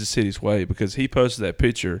Kansas City's way because he posted that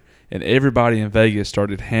picture and everybody in Vegas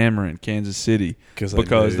started hammering Kansas City because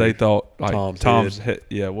they thought like Tom's head,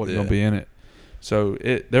 wasn't gonna be in it. So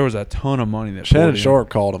there was a ton of money that Shannon poured in. Sharp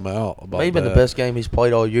called him out about Maybe been that. the best game he's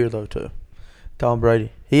played all year though too. Tom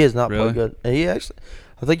Brady. He has not Really? played good. He actually,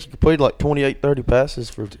 I think he completed like 28, 30 passes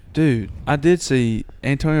for. Dude, I did see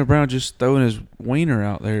Antonio Brown just throwing his wiener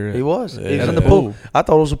out there. He was. He was Yeah. in the pool. I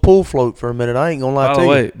thought it was a pool float for a minute. I ain't gonna lie to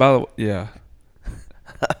you. By the way, yeah.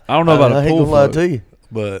 I don't know about I a ain't pool gonna lie float. to you.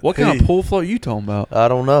 But What kind of pool float you talking about? I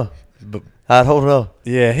don't know. But I don't know.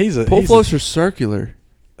 yeah, he's a Pool floats are circular.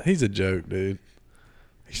 he's a joke, dude.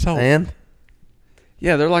 He's talking. And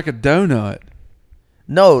Yeah, they're like a donut.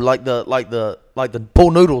 no, like the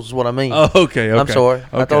pool noodles is what I mean. Oh, okay. I'm sorry.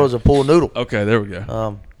 I thought it was a pool noodle. Okay, there we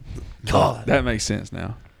go. God. That makes sense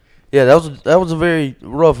now. Yeah, that was a very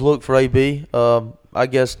rough look for AB. I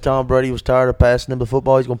guess Tom Brady was tired of passing him the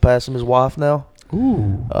football. He's gonna pass him his wife now.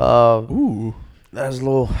 Ooh. Ooh. That's a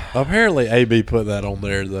little. Apparently, AB put that on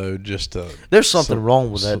there though, just to. There's something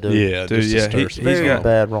wrong with that dude. Yeah, Dude, just yeah, to stir some Very got-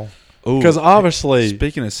 bad wrong. because obviously,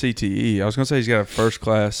 Speaking of CTE, I was gonna say he's got a first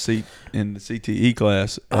class seat in the CTE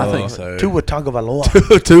class. I think so. Tua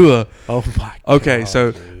Tagovailoa. Tua. Oh my. Okay, God,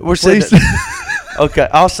 so dude. We're saying okay,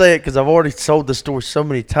 I'll say it because I've already told the story so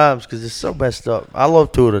many times because it's so messed up. I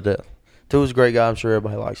love Tua to death. Tua's a great guy. I'm sure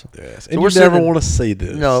everybody likes him. Yes. So And we're you never sitting- want to see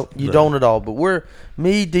this. No, you don't at all. But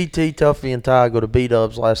me, DT, Tuffy, and Ty go to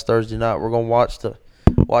B-Dubs last Thursday night. We're gonna watch the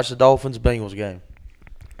Dolphins Bengals game.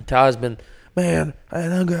 Ty's been, man, I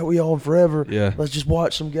ain't hung out with y'all in forever. Yeah. Let's just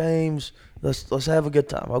watch some games. Let's have a good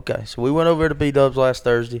time. Okay, so we went over to B-Dubs last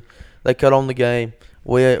Thursday. They cut on the game.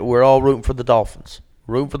 We're all rooting for the Dolphins.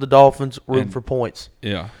 Rooting for points.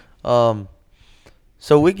 yeah,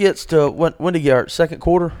 So we gets to when did he get hurt? Second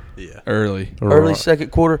quarter. Yeah. early. Early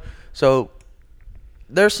second quarter. So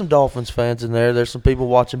there's some Dolphins fans in there. There's some people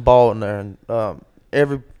watching ball in there, and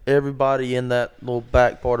everybody in that little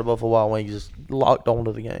back part of Buffalo Wild Wings is locked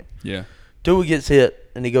onto the game. Yeah. Tua gets hit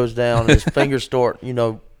and he goes down, and his fingers start,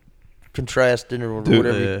 contrasting or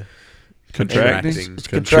whatever. Yeah. Contracting. It's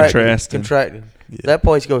contracting. Contrasting. Contracting. Yeah. That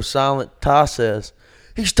place goes silent. Ty says,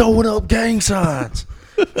 "He's throwing up gang signs."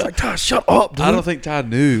 It's like, Ty, shut up, dude. I don't think Ty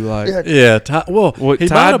knew. Like, Yeah. Yeah. Well, well, he might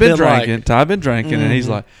Ty had have been been drinking. like, Ty had been drinking, and he's Mhm.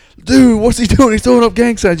 like, "Dude, what's he doing? He's throwing up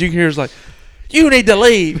gang signs." You can hear it's like, "You need to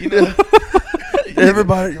leave."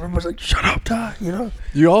 Everybody's like, "Shut up, Ty."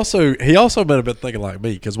 he also might have been thinking like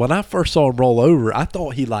me because when I first saw him roll over, I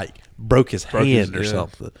thought he like broke his hand or yeah.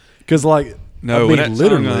 something. Because like, No, I when mean, that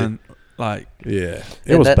literally, sung on, like, yeah, it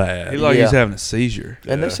And was that- bad. he like Yeah. he's having a seizure.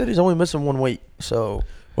 And Yeah. they said he's only missing 1 week. So,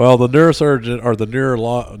 Well, the neurosurgeon or the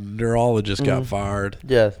neurologist got Mhm. fired.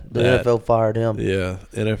 yeah, the That- NFL fired him. Yeah,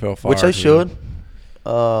 NFL fired Which they him.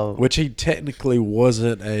 should. Which he technically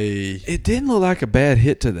wasn't a. It didn't look like a bad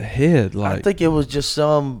hit to the head. Like, I think it was just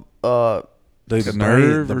some Dude, a the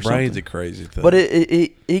nerve the or brain's something? a crazy thing. but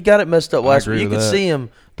he got it messed up I last agree week. You with could that. see him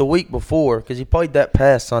the week before because he played that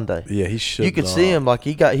past Sunday. yeah, he should. You could see him like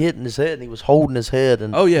he got hit in his head and he was holding his head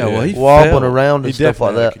and oh yeah, well he wobbling fell. around He and stuff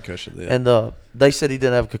like definitely had a that. concussion then. And they said he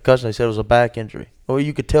didn't have a concussion. They said it was a back injury. Well,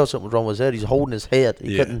 you could tell something was wrong with his head. He's holding his head.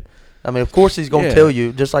 He Yeah. couldn't. I mean, of course he's going to Yeah. tell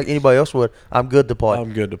you, just like anybody else would, I'm good to play.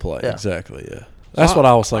 I'm good to play. Yeah. Exactly. Yeah, that's what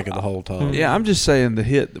I was thinking the whole time. Yeah, I'm just saying the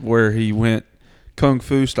hit where he went kung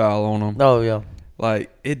fu style on him. Oh, yeah. Like,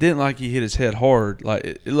 it didn't like he hit his head hard. Like,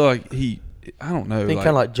 it looked like he, I don't know. He kind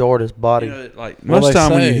of like jarred his body. you know, like Well, most they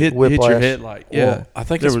time when you say hit your whiplash. head, like, Well, yeah. I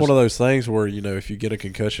think there it's was- one of those things where if you get a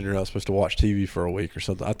concussion, you're not supposed to watch TV for a week or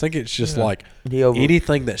something. I think it's just Yeah. like He over-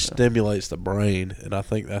 anything that stimulates the brain, and I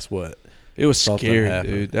think that's what. It was something scary,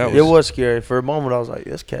 happened. dude. That It was scary. For a moment, I was like,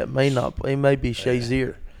 this cat may not play. He may be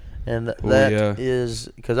Shazier. And that is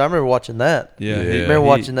yeah. because I remember watching that. Yeah, Yeah. he- Remember he-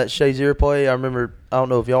 watching that Shazier play? I remember. I don't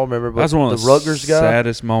know if y'all remember, but That's one of the Rutgers guy.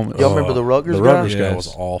 saddest moments. Y'all remember the Rutgers the guy? Rutgers guy Yes. was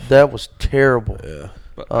awful. That was terrible. Yeah.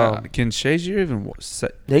 But, Um, can Shazier even say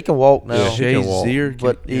He can walk now, Yeah, he can walk. Shazier?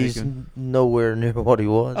 but yeah, he he's can- nowhere near what he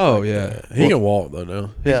was. Oh yeah, He can walk though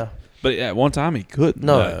now. yeah. but at one time he couldn't.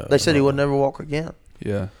 No, No, they said he no. would never walk again,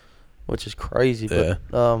 Yeah. which is crazy. Yeah.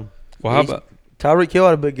 But Well, how he's- about Tyreek Hill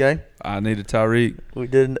had a big game. I needed Tyreek. We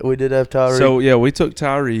did have Tyreek. So yeah, we took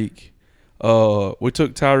Tyreek. We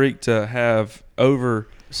took Tyreek to have over,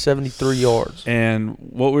 73 yards. and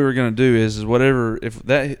what we were gonna do is whatever if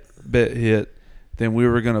that bet hit, then we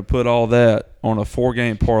were gonna put all that on a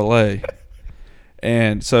 4-game parlay.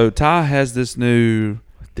 And so Ty has this new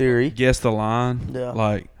Theory. guess the line. Yeah.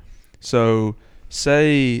 Like, so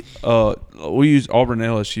say we use Auburn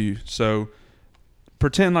LSU. So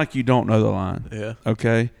pretend like you don't know the line. Yeah.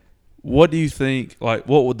 Okay. What do you think? Like,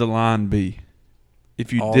 what would the line be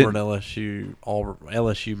if you Auburn didn't?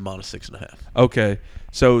 LSU minus 6.5. Okay.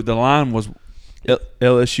 So the line was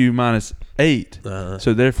LSU minus 8. Uh-huh.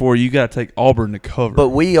 So therefore, you got to take Auburn to cover. But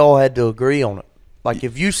we all had to agree on it. Like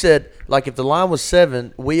if you said, like if the line was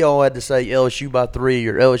 7, we all had to say LSU by 3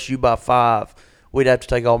 or LSU by 5. We'd have to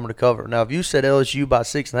take Auburn to cover. Now, if you said LSU by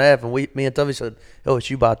 6.5, and me and Tuffy said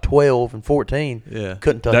LSU by 12 and 14, Yeah.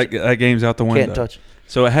 couldn't touch it. that game's out the window. Can't touch it.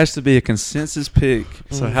 So it has to be a consensus pick.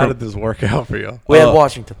 So how did this work out for y'all? We had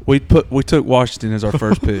Washington, We took Washington as our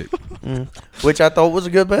first pick. which I thought was a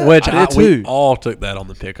good bet. Which I did we too. all took that on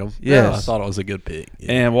the pick'em. Yes. I thought it was a good pick.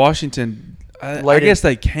 Yeah. And Washington, I Late in- guess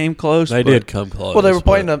they came close. They but did come close. Well, they were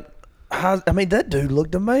playing but- I mean, that dude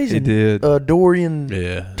looked amazing. He did. Dorian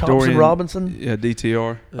Yeah. Thompson Dorian- Robinson. Yeah,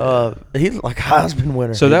 DTR. He's like a Heisman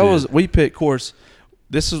winner. So that did. was we picked. Of course,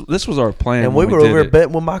 this was our plan. and when we were did over there it.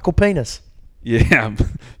 betting with Michael Penis. Yeah,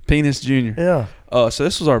 Penis Jr. Yeah. So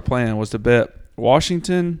this was our plan, was to bet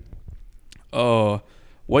Washington,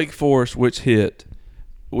 Wake Forest, which hit.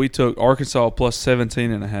 We took Arkansas plus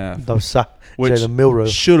 17.5, Which the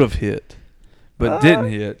Milrose. should have hit, but didn't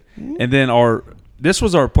hit. And then this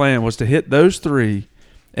was our plan, was to hit those 3,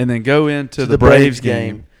 and then go into the Braves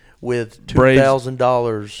game. with Braves-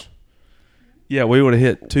 $2,000. Yeah, we would have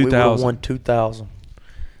hit We would have 2,000. won 2,000.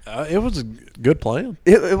 It was a good plan.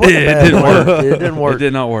 It wasn't It bad. didn't work. It didn't work. It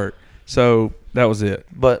did not work. So that was it.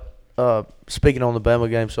 But speaking on the Bama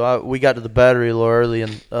game, so we got to the Battery a little early,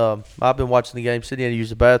 and I've been watching the game. Sydney had to use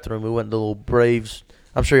the bathroom. We went to the little Braves.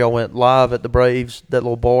 I'm sure y'all went live at the Braves, that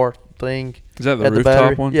little bar thing. Is that the at rooftop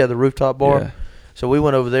Battery. one? Yeah, the rooftop bar. Yeah. So we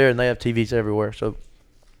went over there, and they have TVs everywhere. So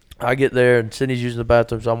I get there, and Sydney's using the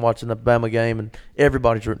bathroom, so I'm watching the Bama game, and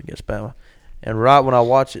everybody's rooting against Bama. And right when I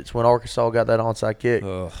watch it, it's when Arkansas got that onside kick.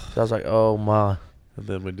 Ugh. So I was like, oh, my. And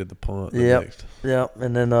then we did the punt. Yep. Next. Yeah,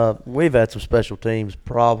 and then we've had some special teams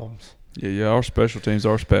problems. Yeah, our special teams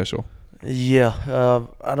are special. Yeah,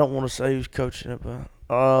 I don't want to say who's coaching it,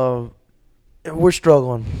 but we're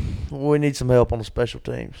struggling. We need some help on the special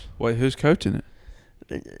teams. Wait, who's coaching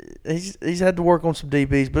it? He's had to work on some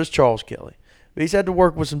DBs, but it's Charles Kelly. He's had to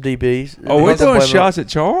work with some DBs. Oh, we're throwing shots at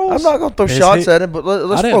Charles? I'm not going to throw Is shots he- at him, but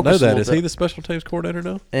let's I didn't know focus a that. little Is bit. he the special teams coordinator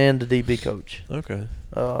now? And the DB coach. Okay.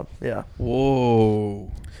 Yeah. Whoa.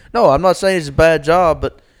 No, I'm not saying it's a bad job,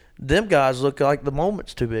 but them guys look like the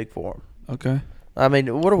moment's too big for them. Okay. I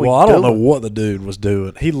mean, what are we Well, I don't know doing? what the dude was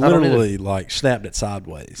doing. He don't either. literally like snapped it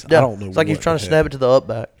sideways. Yeah, I don't know. it's like he's what trying the to snap it to the up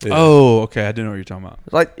back. heck. Yeah. Oh, okay. I do know what you're talking about.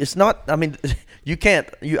 Like, it's not – I mean, you can't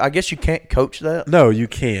 – I guess you can't coach that. No, you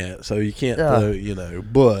can't. So you can't Yeah. throw,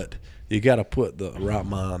 but you got to put the right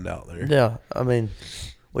mind out there. Yeah, I mean,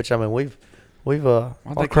 we've Why'd our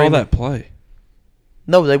they call cream- that play?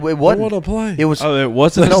 No, it What wasn't. a play. It was Oh, it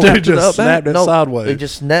wasn't. This no, dude just snapped it no, sideways. He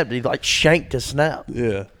just snapped. He like shanked his snap.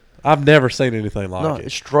 Yeah. I've never seen anything like No, it.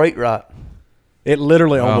 it's straight right. It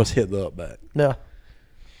literally Wow. almost hit the up back. Yeah,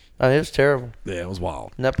 I mean, it was terrible, Yeah, it was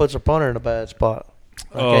wild. and that puts a punter in a bad spot.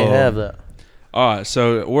 I Oh. can't have that. All right,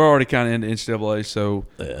 so we're already kind of into NCAA. So,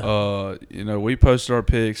 we posted our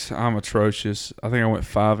picks. I'm atrocious. I think I went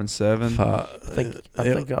 5-7. I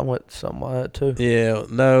think I went something like that too. Yeah,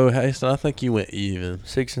 no, Haston, I think you went even.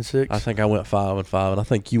 6-6. I think I went 5-5, and I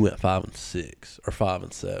think you went 5-6 or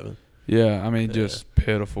 5-7. Yeah, I mean, just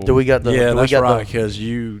pitiful. Do we got the? Yeah, do we that's got right. The, Because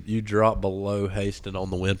you dropped below Haston on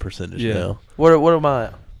the win percentage Yeah. now. what am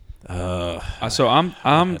I at? So I'm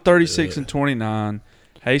have to 36 do and 29.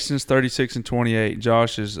 Hastings 36 and 28.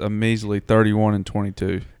 Josh is a measly 31 and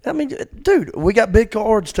 22. I mean, dude, we got big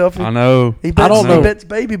card stuff. I know. He bets, don't he know. bets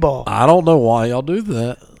baby ball. I don't know why y'all do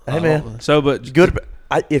that. Hey, I man. don't- So, but Good.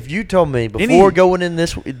 If you told me before going in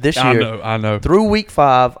this I year know. through week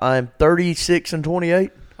 5, I'm 36 and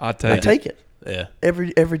 28. I I take it. take it Yeah.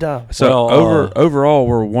 every time. So Well, overall,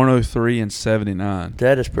 we're 103 and 79.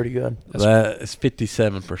 That is pretty good. That is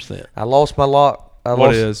 57%. I lost my lock.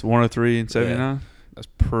 What is 103 and 79? That's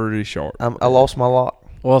pretty sharp. I lost my lock.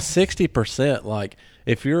 Well, 60%. Like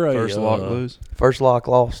if you're a First lock lose. First lock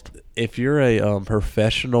lost. if you're a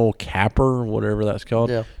professional capper, whatever that's called,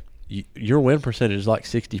 Yeah. Your win percentage is like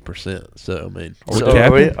 60%. So I mean, So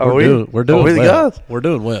capping? are we we're doing the well. guys? We're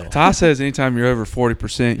doing well. Ty says anytime you're over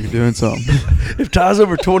 40%, you're doing something. If Ty's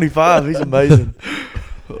over 25, he's amazing.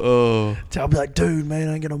 Oh, I'll be like, dude, man,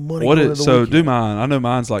 I ain't got no money. what going is to the so? weekend. Do mine. I know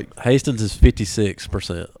mine's like Hastings is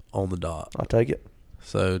 56% on the dot. I'll take it.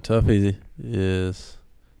 So Tuffy is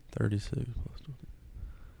 36.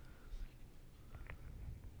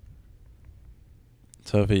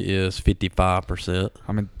 Sophie is 55%.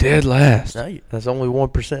 I'm in dead last. No, that's only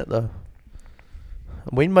 1% though.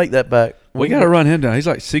 We can make that back. We got to run him down. He's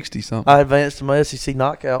like 60 something. I advanced to my SEC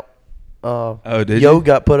knockout. Did Yo you?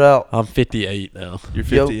 got put out. I'm 58 now. You're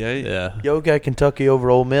 58? Yeah. Yo got Kentucky over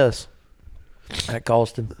Ole Miss at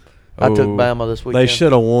Coston. I took Oh. Bama this weekend. They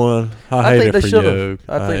should have won. I hate think it they for should Yo. have.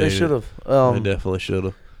 I think they hate should it. have. They definitely should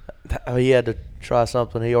have. He had to try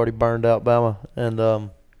something. He already burned out Bama, and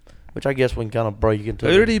which I guess we can kind of break into.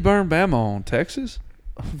 Who did he burn Bama on? Texas?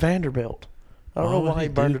 Vanderbilt. I don't Why know would why he he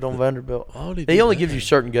burned do it on that? Vanderbilt. Why would he He do only that? gives you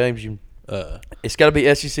certain games. It's got to be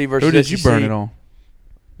SEC versus Who did SEC. you burn it on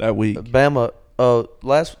that week? Bama.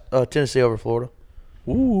 Last Tennessee over Florida.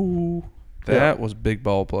 Ooh. That Yeah. was big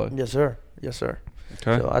ball play. Yes, sir. Yes, sir.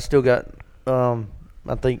 Okay. So I still got.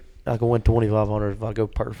 I think I can win 2,500 if I go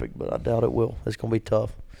perfect, but I doubt it will. It's gonna be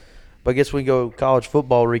tough. But I guess we go college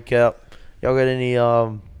football recap. Y'all got any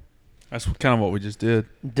That's kind of what we just did.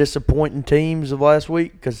 disappointing teams of last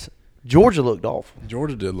week? Because Georgia looked awful.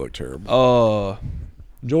 Georgia did look terrible.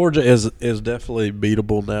 Georgia is definitely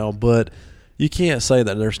beatable now, but you can't say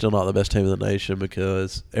that they're still not the best team in the nation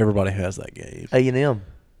because everybody has that game. A&M.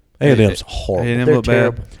 A&M's horrible. A&M They're looked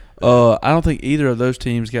terrible. bad. I don't think either of those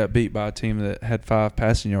teams got beat by a team that had 5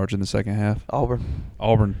 passing yards in the second half.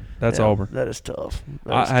 Auburn. That's Yeah, Auburn. That is tough.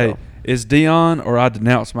 Hey, it's Dion or I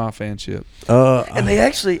denounce my fanship. And they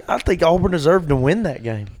actually, I think Auburn deserved to win that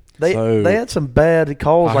game. They had some bad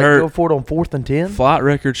calls, I like heard go for it on 4th and 10. Flight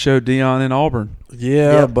records showed Dion in Auburn.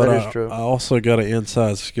 Yeah, but that is true. I also got an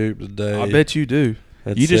inside scoop today. I bet you do.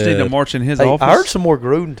 It You just need to said- march in his Hey, office. I heard some more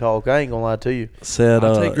Gruden talk. I ain't gonna lie to you. Said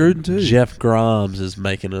I'll take Gruden too. Jeff Grimes is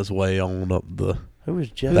making his way on up the. Who is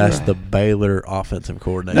Jeff? That's Grimes? the Baylor offensive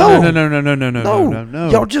coordinator. No.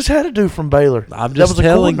 Y'all just had a dude from Baylor. I'm That just was a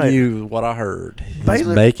telling coordinator. you what I heard. He's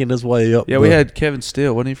Baylor- making his way up. Yeah, we had Kevin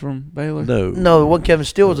Steele. Wasn't he from Baylor? No, it wasn't Kevin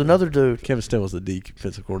Steele. It was another dude. Kevin Steele was the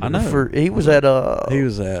defensive coordinator. I know. He was at He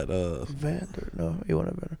was at. Vander. No, he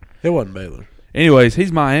wasn't at It wasn't Baylor. Anyways,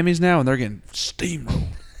 he's Miami's now, and they're getting steamrolled.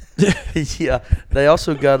 Vander. Yeah. They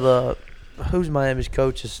also got who's Miami's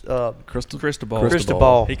coach? Is Cristobal.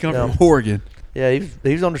 Cristobal. He come Yeah. from Oregon. Yeah,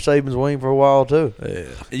 he was under Saban's wing for a while too. Yeah.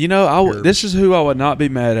 You know, this is who I would not be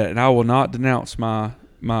mad at, and I will not denounce my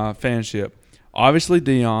fanship. Obviously,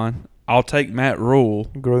 Dion. I'll take Matt Rule.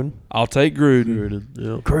 Gruden. I'll take Gruden.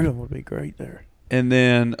 Gruden would be great there. And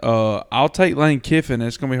then I'll take Lane Kiffin.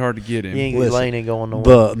 It's going to be hard to get him. Lane ain't going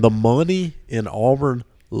nowhere. The money in Auburn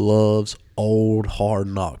loves old hard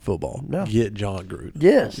knock football. Yeah. Get John Gruden.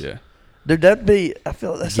 Yes. Yeah. Dude, that'd be. I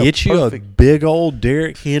feel that's Get you perfect. a big old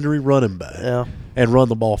Derrick Henry running back. Yeah. And run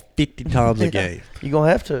the ball 50 times a game. You're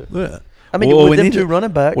gonna have to. Yeah. I mean, Well, with we them need two to-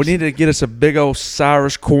 running backs. We need to get us a big old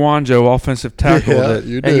Cyrus Kwanjo offensive tackle. Yeah,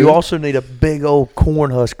 you do. and you also need a big old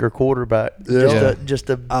Cornhusker quarterback. Yeah.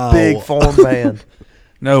 Just a Iowa. big farm man.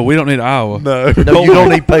 No, we don't need Iowa. No. No, you don't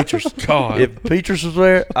need Petras. God. If Petras was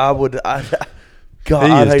there, God,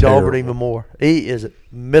 He I'd is hate Auburn terrible. even more. He is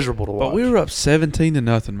miserable to watch. But we were up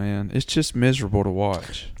 17-0, man. It's just miserable to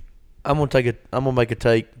watch. I'm gonna make a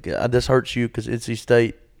take. This hurts you because NC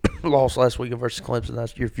State lost last week versus Clemson.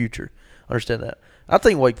 That's your future. Understand that. I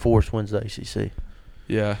think Wake Forest wins the ACC.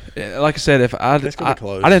 Yeah, like I said, if I It's gonna be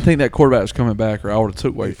close. I didn't think that quarterback was coming back, or I would have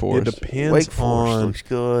took Wake Forest. It depends Wake Forest on. looks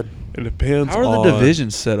good. It depends How are on. the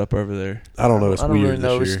divisions set up over there? I don't know. It's I don't weird really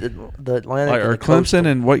know. this It's year. the Atlantic Like, and are the Coastal. Clemson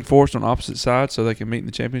and Wake Forest on opposite sides so they can meet in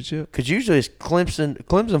the championship? Because usually it's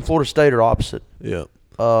Clemson, Florida State are opposite. Yeah.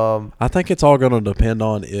 And I think it's all going to depend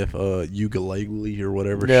on if Ugalele or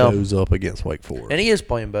whatever Yeah. shows up against Wake Forest. he is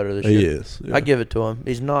playing better this He year. is. Yeah. I give it to him.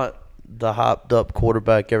 He's not the hyped up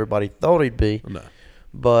quarterback everybody thought he'd be, No.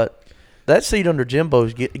 but that seat under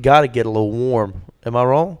Jimbo's got to get a little warm. Am I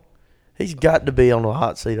wrong? He's got to be on the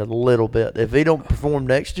hot seat a little bit. If he don't perform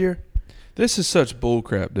next year, This is such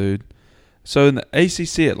bullcrap, dude. So in the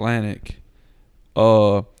ACC Atlantic,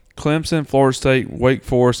 Clemson, Florida State, Wake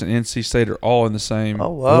Forest, and NC State are all in the same. oh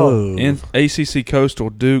wow, Whoa. In ACC Coastal,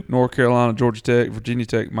 Duke, North Carolina, Georgia Tech, Virginia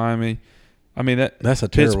Tech, Miami. I mean That's a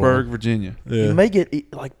terrible Pittsburgh, one. Virginia. Yeah. you may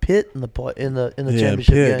get like Pitt in the Yeah,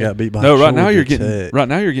 championship Pitt game. got beat by No, right now Georgia you're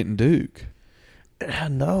getting Tech. Duke.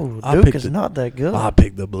 No, I Duke picked is it. not that good. I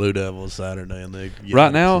picked the Blue Devils Saturday, and they get Right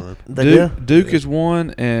it, now, son. They Duke, do? Duke is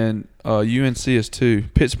 1 and UNC is 2.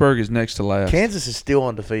 Pittsburgh is next to last. Kansas is still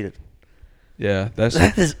undefeated. Yeah, that's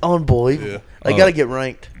That is unbelievable. Yeah. They got to get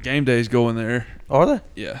ranked. game day's going there. Are they?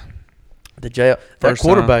 Yeah. The jail. That First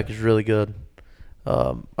quarterback is really good.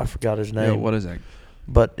 I forgot his Yeah, name. what is that?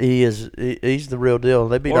 But he's the real deal.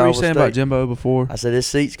 They beat What were Iowa you saying State. about Jimbo before? I said his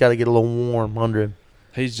seat's got to get a little warm under him.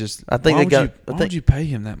 He's just. I think why they got- would you, I why think- would you pay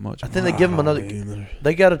him that much? I think they give him another.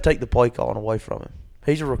 They got to take the play calling away from him.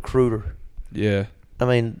 He's a recruiter. Yeah. I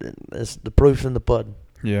mean, it's the proof's in the pudding.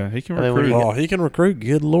 Yeah, he can I mean, when recruit. you Oh, he can recruit.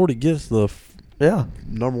 Good Lord, he gets the Yeah,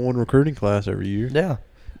 #1 recruiting class every year. yeah.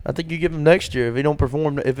 I think you give him next year if he don't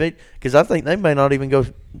perform. Because I think they may not even go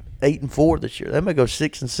 8-4 this year. They may go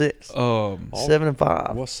 6-6,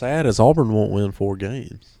 7-5. What's sad is Auburn won't win 4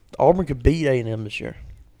 games. Auburn could beat A&M this year.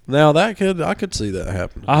 Now I could see that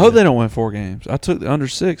happening. I hope they don't win 4 games. I took the under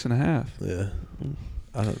 6.5. Yeah,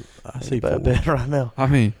 I see. Bad 4. bet right now. I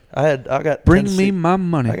mean, I got bring Tennessee. me my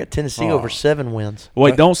money. I got Tennessee Oh. over 7 wins.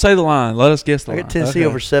 Wait, don't say the line. Let us guess the I line. got Tennessee Okay.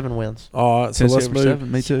 over 7 wins. All right, so Tennessee let's over move.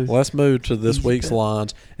 7. Me too. Let's move to this Easy week's bet.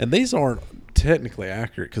 lines, and these aren't technically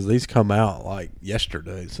accurate because these come out like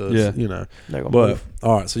yesterday. So it's, Yeah. They're gonna But move.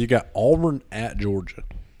 all right, so you got Auburn at Georgia.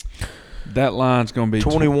 That line's going to be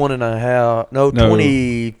 21.5. No, No.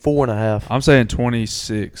 24.5. I'm saying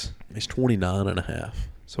 26. It's 29.5.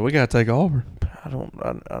 So we got to take Auburn. I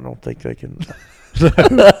don't think they can.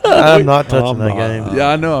 I'm not touching I'm that not. game. Yeah,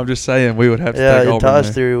 I know. I'm just saying we would have to Yeah, take in Auburn. Ty's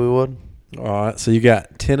there. theory, we would. All right, so you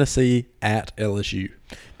got Tennessee at LSU.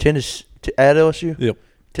 Tennessee at LSU. Yep.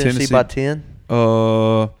 Tennessee by 10.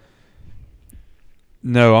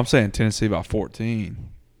 No, I'm saying Tennessee by 14.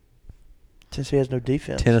 Tennessee has no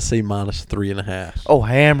defense. Tennessee minus 3.5. Oh,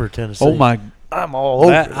 hammer Tennessee. Oh my! I'm all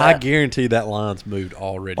over that. I guarantee that line's moved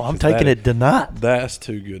already. Oh, I'm 'cause taking that- it tonight. That's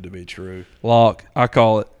too good to be true. Lock. I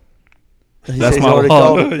call it. That's He's my already lock.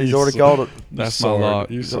 called it. He's You already suck. called it. That's You my sorry. lock.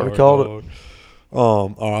 You He's already sorry, called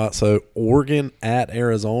dog. All right, so Oregon at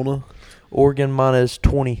Arizona. Oregon minus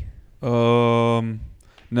 20.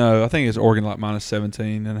 No, I think it's Oregon like minus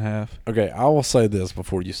 17.5. Okay, I will say this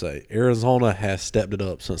before you say Arizona has stepped it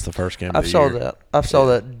up since the first game. I of the saw year. that. I saw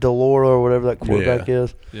that Delora or whatever that quarterback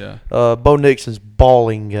is. Yeah. Bo Nixon's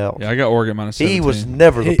balling out. Yeah, I got Oregon minus 17. He was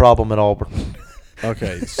never the problem at Auburn.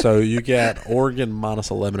 Okay, so you got Oregon minus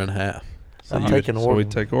 11.5. So I'm you taking So Oregon. we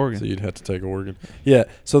take Oregon. So you'd have to take Oregon. Yeah.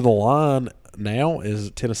 So the line now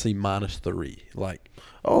is Tennessee minus 3. Like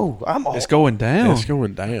Oh, I'm all. It's going down. it's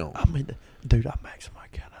going down, I mean, dude, I'm maxing my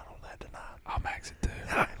count out on that tonight. I'll max it too.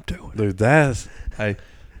 I'm doing it. dude. That's Hey,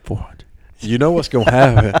 400. you know what's gonna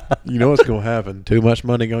happen. You know what's gonna happen. Too much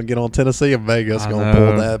money gonna get on Tennessee, and Vegas I gonna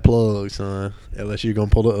know. pull that plug, son. LSU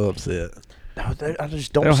gonna pull the upset. No, I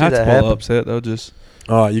just They don't don't see have to that pull happen. upset. They'll just.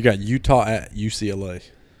 You got Utah at UCLA.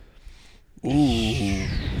 Ooh.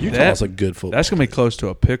 Utah's a good football. That's going to be close to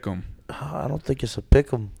a pick 'em. I don't think it's a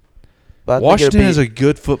pick 'em. But I think Washington it'll is a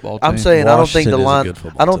good football team. I'm saying I don't think the Washington is a line. good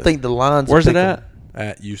football I don't team. think the line's. a Where's it pick 'em. at?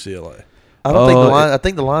 at UCLA. I don't think the Uh, line. I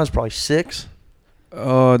think the line's probably 6.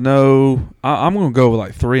 No. I'm going to go with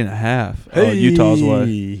like 3.5. Utah's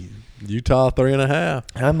way. Utah 3.5.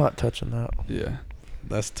 I'm not touching that. Yeah.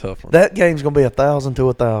 That's a tough one. That game's gonna be 1,000 to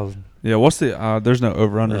 1,000. Yeah. What's the? There's no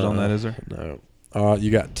over-unders on that, is there? No. All right,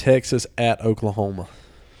 you got Texas at Oklahoma.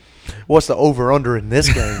 What's the over under in this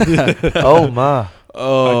game? Oh my!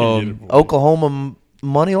 Oklahoma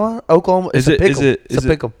money line. Oklahoma. It's Is a it- pick is 'em. it- It's is a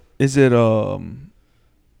it- pick 'em. Is it?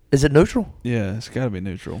 Is it neutral? Yeah. It's got to be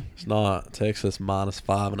neutral. It's not. Texas minus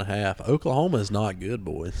 5.5. Oklahoma is not good,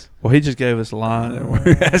 boys. Well, he just gave us a line, and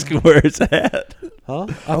we're asking where it's at. Huh?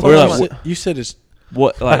 We're like, you said it's.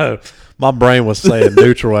 What? Like, My brain was saying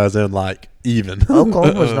neutral as in like even.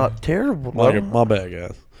 Oklahoma's not terrible. My, though. my bad,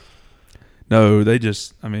 guys. no, they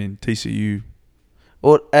just. I mean, TCU.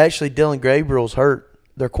 Well, actually, Dylan Gabriel's hurt.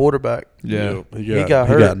 Their quarterback. Yeah. He got got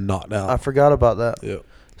hurt. He got knocked out. I forgot about that. Yep.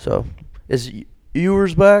 So, is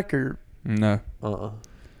Ewers back or? No.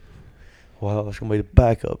 Wow, it's gonna be the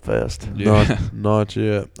backup fest. Yeah. Not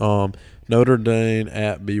yet. Notre Dame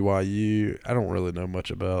at BYU. I don't really know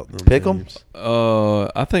much about them. Pick 'em? teams.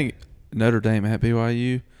 I think Notre Dame at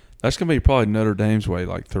BYU. That's gonna be probably Notre Dame's way,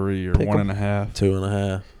 like 3 or Pick 'em. 1.5.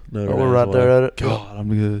 2.5. Notre Oh, we're Dame's right there way. at it. God, I'm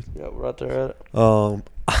good. Yeah, we're right there at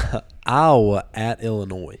it. Iowa at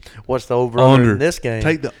Illinois. What's the over under Under. in this game?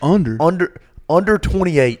 Take the under. Under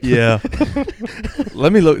 28. Yeah.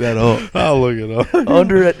 Let me look that up. I'll look it up.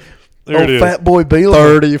 Under it. There it is. Fat Boy Bielema.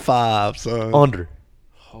 35. So Under.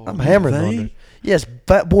 I'm hammering they? under. Yes,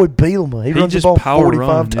 Fat Boy Bielema. He He runs the just ball power 45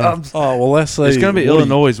 run, yeah. times. Oh well, let's say It's gonna be what do you-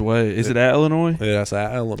 Illinois' way. Is it at Illinois? Yeah, that's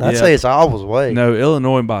at Illinois. I'd say it's Iowa's way. No,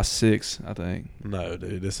 Illinois by 6, I think. No,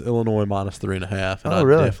 dude, it's Illinois minus 3.5, and Oh, I'd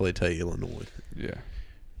really? definitely take Illinois. Yeah.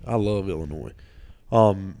 I love Illinois.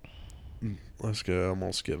 Let's go. I'm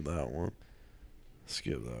gonna skip that one.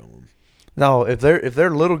 Skip that one. No, if they're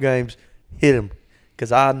little games, hit them.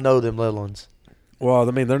 Because I know them little ones. Well,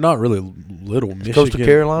 I mean, they're not really little. Michigan, Coastal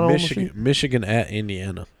Carolina on the Michigan, sheet? Michigan at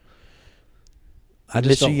Indiana. I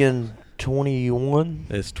just Michigan 21.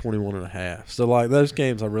 don't, it's 21.5. So like those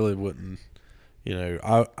games, I really wouldn't. You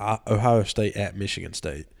know, Ohio State at Michigan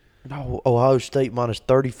State. No, Ohio State minus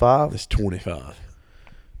 35. It's 25.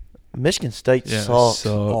 Michigan State Yeah, sucks.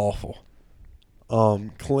 Awful.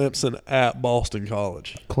 Clemson at Boston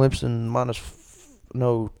College. Clemson minus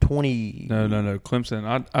 20. No.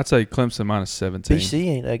 Clemson. I'd say Clemson minus 17. BC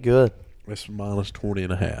ain't that good. It's minus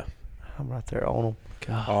 20.5. I'm right there on them.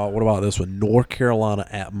 God. What about this one? North Carolina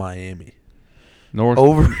at Miami.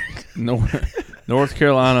 Over. North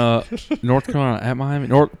Carolina at Miami.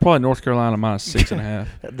 Probably North Carolina minus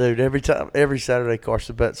 6.5. Dude, every Saturday,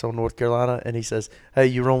 Carson bets on North Carolina, and he says, "Hey,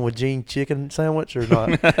 you rolling with Gene chicken sandwich or not?"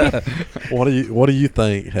 What do you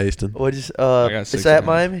think, Haston? It's at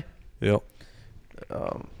Miami. Yep.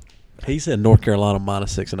 He said North Carolina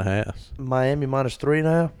minus 6.5. Miami minus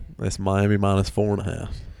 3.5. That's Miami minus 4.5.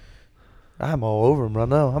 I'm all over him right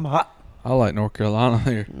now. I'm hot. I like North Carolina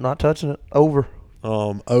here. Not touching it. Over.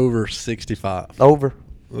 Over 65. Over.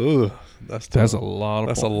 Ugh, that's a lot of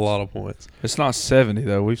That's points. a lot of points. It's not 70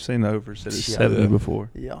 though. We've seen the overs at 70 before.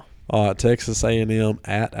 Yeah. Texas A&M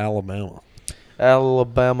at Alabama.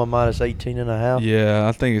 Alabama minus 18.5. Yeah,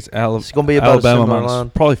 I think it's It's gonna be about a Alabama similar minus line.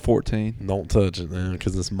 probably 14. Don't touch it then,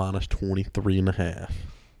 because it's minus 23.5.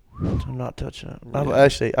 I'm not touching it.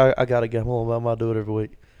 I got to gamble on Alabama. I do it every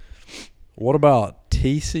week. What about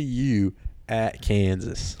TCU at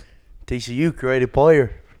Kansas? TCU creative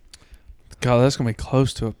player. God, that's gonna be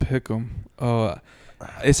close to a pick'em.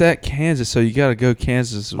 It's at Kansas, so you got to go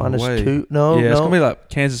Kansas Minus way. 2. No, yeah, no. it's gonna be like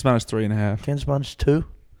Kansas minus 3.5. Kansas minus 2.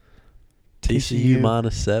 TCU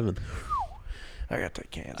minus 7. I got to take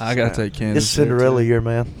Kansas. I got to take Kansas. It's Cinderella year,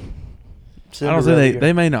 man. I don't think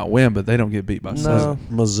they may not win, but they don't get beat by 7.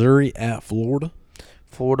 Missouri at Florida.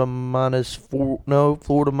 Florida minus 4. No,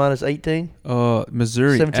 Florida minus 18.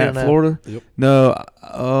 Missouri 17 at and a half. Florida. Yep. No,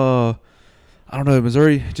 I don't know.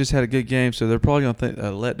 Missouri just had a good game, so they're probably gonna think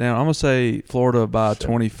let down. I'm gonna say Florida by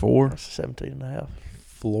 24. That's 17.5.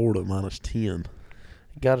 Florida minus 10.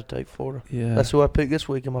 Got to take Florida. Yeah, That's who I picked this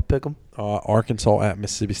week. Am I pick 'em? Arkansas at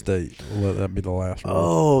Mississippi State. We'll let that be the last one.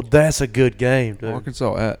 Oh, that's a good game, dude.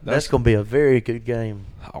 Arkansas at That's going to be a very good game.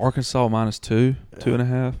 Arkansas minus 2,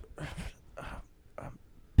 2.5.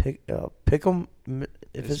 Pick 'em.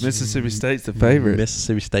 If it's Mississippi State's the favorite.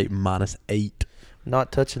 Mississippi State minus 8.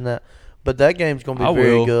 not touching that. But that game's going to be I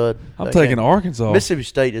very will. good. I'm That taking game. Arkansas. Mississippi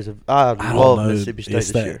State is I I love don't know. Mississippi State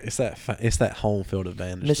It's this year. it's that home field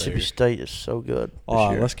advantage. Mississippi there. State is so good. All right,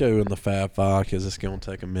 this year. let's go in the Fab Five because it's going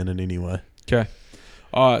to take a minute anyway. Okay.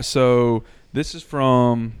 All right. So this is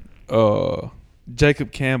from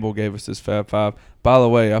Jacob Campbell gave us this Fab Five. By the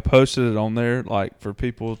way, I posted it on there like for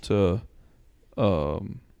people to.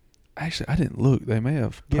 Actually, I didn't look. They may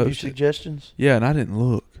have Give you posted. suggestions. Yeah, and I didn't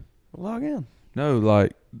look. Log in. No,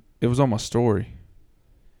 like it was on my story.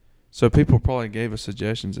 So people probably gave us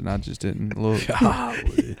suggestions, and I just didn't look.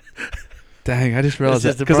 Golly. Dang, I just realized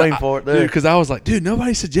That's that just the brain fart there. because I was like, dude,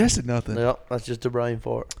 nobody suggested nothing. Yep, that's just a brain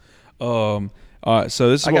fart. All right, so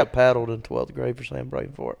this is I what got paddled in 12th grade for saying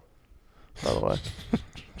brain fart. By the way.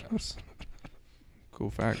 cool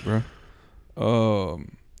fact, bro. All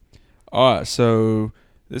right, so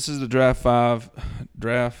this is the draft.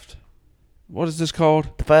 What is this called?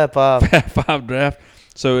 The Fab Five. Fab Five Draft.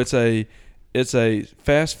 So it's a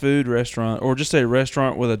fast food restaurant or just a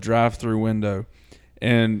restaurant with a drive-through window,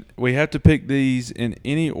 and we have to pick these in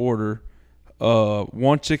any order: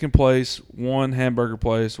 one chicken place, one hamburger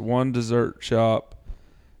place, one dessert shop,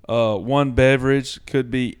 one beverage,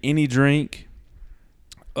 could be any drink,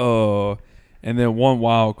 and then one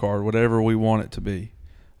wild card, whatever we want it to be.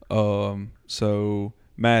 So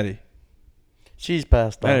Maddie, She's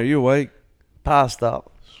passed Maddie, are up. you awake? Passed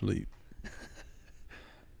up. Sleep.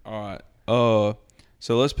 All right.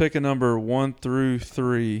 So let's pick a number 1 through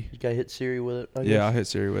 3. You got to hit Siri with it. I Yeah, I'll guess. hit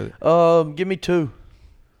Siri with it. Give me 2.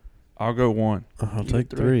 I'll go 1. I'll You take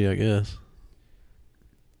get 3, I guess.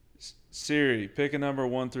 Siri, pick a number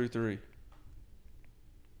 1 through 3.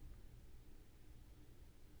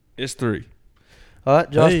 It's 3. All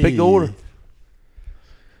right, Josh, pick the order.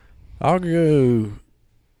 I'll go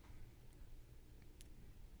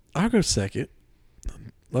second.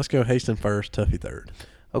 Let's go Haston first, Tuffy third.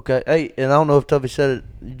 Okay. Hey, and I don't know if Tuffy said it.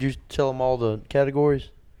 Did you tell him all the categories?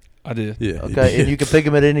 I did. Yeah. Okay, and you can pick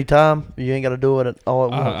them at any time. You ain't got to do it all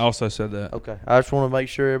at I once. also said that. Okay. I just want to make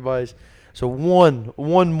sure everybody's. So 1.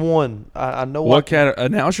 I know What category?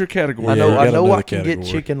 Announce your category. I Yeah, know. we I gotta know. know I the can get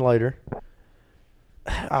category. chicken later.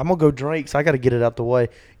 I'm gonna go drinks. I got to get it out the way.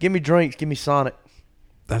 Give me drinks. Give me Sonic.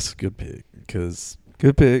 That's a good pick because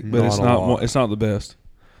Good pick, but Not it's a not. lot. It's not the best.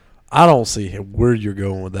 I don't see where you're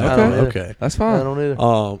going with that. I don't either. Okay. That's I fine. don't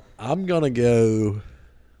either. I'm gonna go.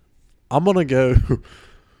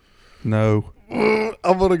 No.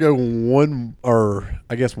 I'm gonna go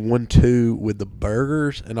 1-2 with the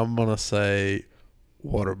burgers, and I'm gonna say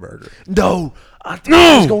Whataburger. No, I think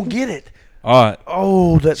I was gonna get it. All right.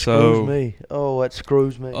 Oh, that So- screws me. Oh, that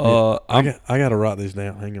screws me. I gotta write these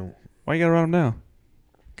down. Hang on, Why you gotta write them down?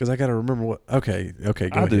 because I gotta remember what. Okay, go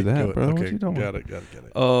I'll ahead. do that, Go bro. ahead. What Okay, you doing? got it.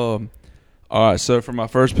 All right. So for my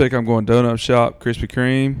first pick, I'm going donut shop, Krispy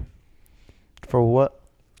Kreme For what?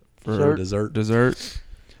 For Dessert? dessert. dessert.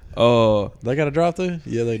 They got a drive-through?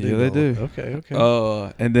 Yeah, they do. Yeah, they do.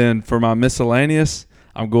 Okay. And then for my miscellaneous,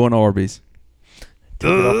 I'm going Arby's.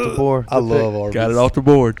 Took it off the board. I Good love pick. Arby's. Got it off the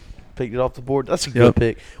board. Picked it off the board. That's a good Yep.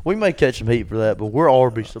 pick. We may catch some heat for that, but we're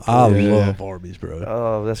Arby's I supporters. Yeah. love Arby's, bro.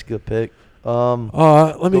 Oh, that's a good pick. All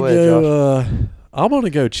right, let me Go ahead, go. I'm gonna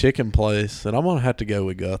go chicken place, and I'm gonna have to go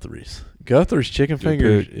with Guthrie's. Guthrie's chicken Good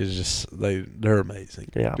fingers pick. is just they're amazing.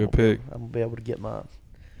 Yeah, Good pick. I'm gonna be able to get mine.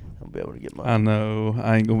 I know.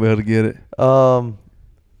 I ain't gonna be able to get it.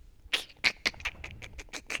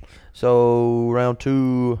 So round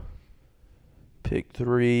 2, pick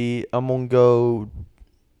 3. I'm gonna go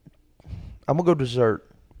dessert.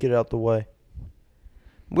 Get it out the way.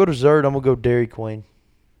 I'm gonna go dessert. I'm gonna go Dairy Queen.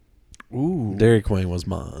 Ooh. Dairy Queen was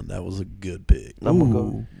mine. That was a good pick. I'm gonna go.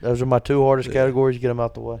 Ooh. Those are my 2 hardest Yeah. categories. Get them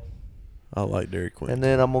out the way. I like Dairy Queen. And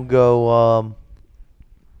then I'm gonna go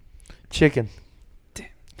chicken.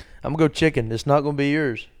 I'm gonna go chicken. It's not gonna be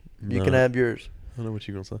yours. You can No. have yours. I know what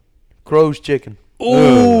you're gonna say. Crow's chicken.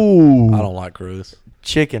 Ooh. I don't like Cruz.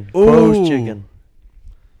 Chicken. Ooh. Crow's chicken.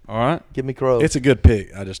 All right. Give me Crow. It's a good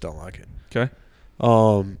pick. I just don't like it. Okay.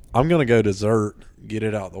 I'm gonna go dessert. Get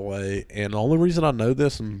it out the way. And the only reason I know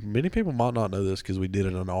this, and many people might not know this, because we did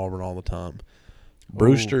it in Auburn all the time.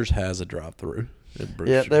 Brewster's has a drive-through.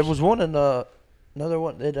 Yeah, there was one in no, there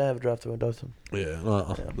wasn't. They didn't have a drive-through in Dothan.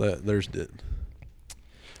 Yeah, Yeah. there's did.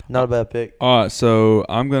 Not a bad pick. All right. So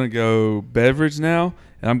I'm gonna go beverage now,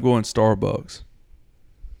 and I'm going Starbucks.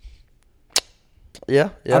 Yeah.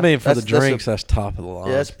 I mean, for the That's drinks, that's top of the line.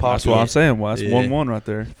 Yeah, that's That's popular. what I'm saying. Well, that's Yeah. 1-1 right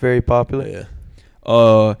there. Very popular. Yeah.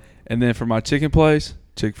 And then for my chicken place,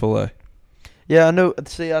 Chick-fil-A. Yeah, I knew.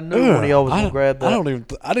 See, I knew one of y'all was I gonna don't- grab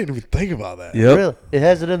that. I didn't even think about that. Yep. Really, it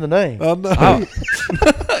has it in the name. I know.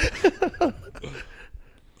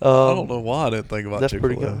 I don't know why I didn't think about That's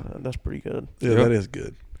Chick-fil-A. pretty good. That's pretty good. Yeah, Yep. that is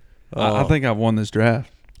good. I think I've won this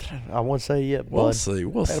draft. I won't say yet, We'll bud. see.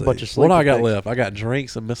 We'll Had a see. bunch of What do I sleeper got picks. left? I got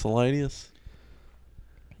drinks and miscellaneous.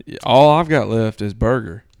 All I've got left is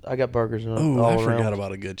burger. I got burgers and Oh, all I around. forgot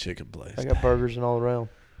about a good chicken place. I got burgers and all around.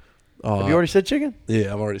 Uh, Have you already said chicken?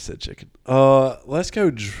 Yeah, I've already said chicken. Let's go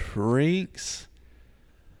drinks.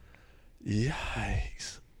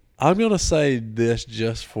 Yikes. I'm gonna say this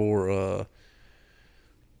just for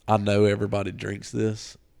I know everybody drinks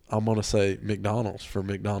this. I'm gonna say McDonald's for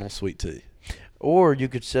McDonald's sweet tea. Or you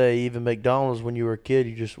could say even McDonald's when you were a kid,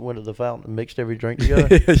 you just went to the fountain and mixed every drink together.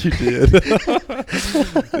 Yeah, you did.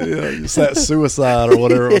 Yeah, it's that suicide or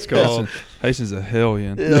whatever it's called. Hastings a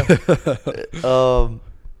hellion. Yeah.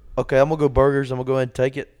 Okay, I'm gonna go burgers. I'm gonna go ahead and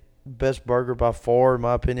take it. Best burger by far, in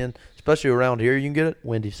my opinion, especially around here. You can get it.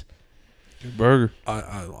 Wendy's. Good burger.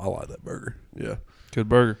 I like that burger. Yeah, Good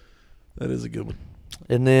burger. that is a good one.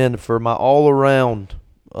 And then for my all around,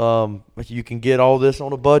 you can get all this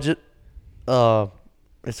on a budget.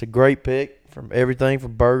 It's a great pick from everything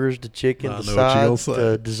from burgers to chicken I to know what you're gonna sides say.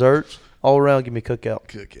 to desserts. All around, give me cookout.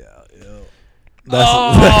 Cookout. Yeah, that's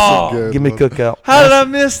a good Give me one. cookout. How did I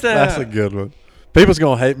miss that? That's a good one. People's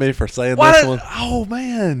gonna hate me for saying Why this did- one. Oh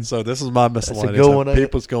man. So this is my a miscellaneous. good So one, ain't it?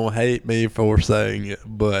 people's gonna hate me for saying it,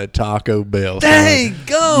 but Taco Bell. Dang, son.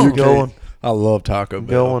 go. You I'm going. can't- I love Taco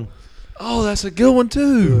Bell. Going. Oh, that's a good one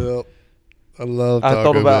too. Yep. I love I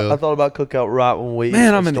Taco Bell. thought about cookout right when we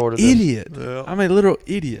Man, I'm an started this. idiot. Yeah. I'm a literal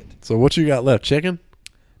idiot. So what you got left? Chicken?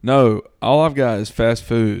 No, all I've got is fast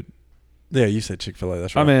food. Yeah, you said Chick-fil-A.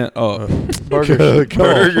 That's right. I mean, Burgers. Come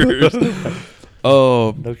on. burgers.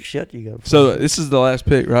 No shit, you got. So this is the last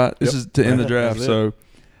pick, right? This Yep. is to end the Yeah, draft. that's it. So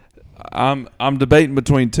I'm debating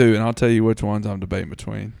between two, and I'll tell you which ones I'm debating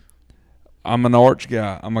between. I'm an arch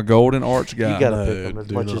guy. I'm a golden arch guy. You got to No, pick him as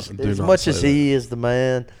do much not- as do as not much say as that. he is the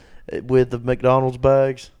man with the McDonald's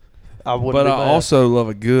bags. I wouldn't. but be I mad. also love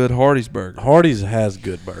a good Hardee's burger. Hardee's has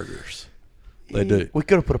good burgers. They do. We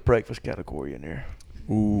could have put a breakfast category in there.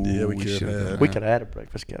 Ooh, Yeah, we could should've have. done We that. could have had a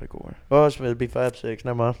breakfast category. Oh, it'd be 5, 6.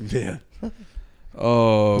 Never mind. Yeah.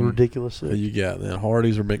 Ridiculous. Who you got then?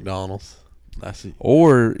 Hardee's or McDonald's? That's it.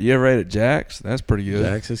 Or you ever ate at Jack's? That's pretty good.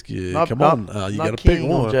 Jack's is good. Not- Come not- on. You not got to pick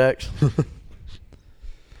keen on one. Jack's.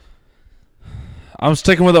 I'm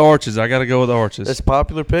sticking with the arches. I got to go with the arches. That's a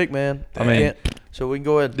popular pick, man. I mean, so we can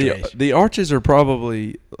go ahead. the arches are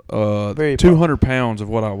probably Very 200 pounds of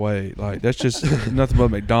what I weigh. Like that's just nothing but I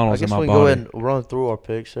McDonald's in guess my we body. can go ahead and run through our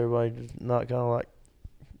picks. Everybody just not kind of like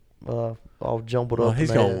all jumbled Well, up. he's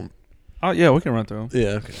in there. going. Oh yeah, we can run through them. Yeah.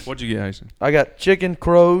 Okay. What'd you get, Hasten? I got chicken,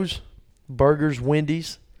 Crows, burgers,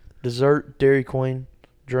 Wendy's, dessert, Dairy Queen,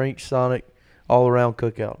 drinks, Sonic, all around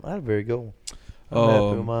cookout. I had a very good one. I'm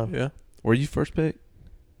happy with mine. Yeah. Were you first pick?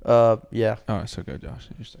 Yeah. All right, so go, Josh.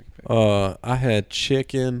 You're second pick. I had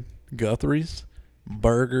chicken Guthrie's,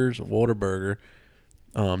 burgers, Whataburger,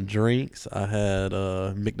 drinks. I had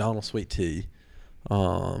McDonald's sweet tea.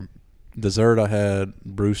 Dessert I had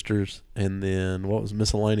Brewster's, and then what was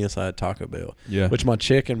miscellaneous? I had Taco Bell. Yeah. Which my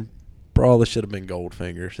chicken probably should have been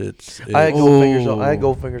Goldfingers. I had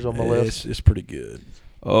Goldfingers on my list. It's pretty good.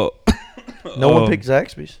 Oh. No one picked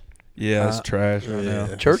Zaxby's. Yeah, it's trash right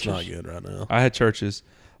now. Church's. It's not good right now. I had Church's.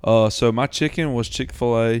 So my chicken was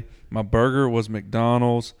Chick-fil-A. My burger was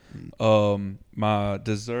McDonald's. My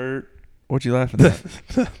dessert. What you laughing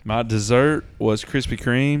at? My dessert was Krispy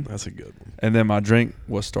Kreme, That's a good one. and then my drink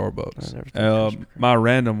was Starbucks. My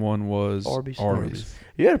random one was Arby's.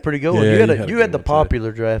 You had a pretty good one. Yeah, You you had a had good the one, too.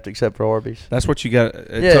 popular draft except for Arby's. That's what you got.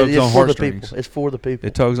 It Yeah, tugs it's on for the heartstrings. people. It's for the people.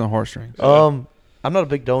 It tugs on heartstrings. I'm not a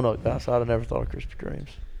big donut guy, so I'd have never thought of Krispy Kremes.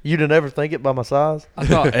 You didn't ever think it by my size? I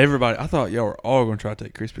thought y'all were all going to try to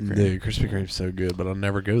take Krispy Kreme. Dude, Krispy Kreme's so good, but I'll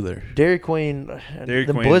never go there. Dairy Queen, Dairy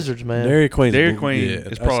the Queen. Blizzards, man. Dairy Queen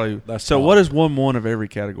is probably. that's So top. what is 1-1 of every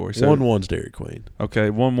category? So 1-1's Dairy Queen. Okay,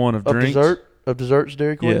 1-1 of of drinks. desserts,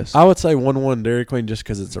 Dairy Queen. Yes. I would say 1-1 Dairy Queen just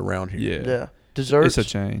because it's around here. Yeah. Yeah. Desserts. It's a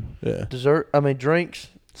chain. Yeah. Drinks.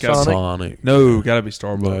 Got Sonic. No, gotta be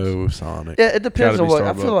Starbucks. No, Sonic. Yeah, it depends Gotta on be what.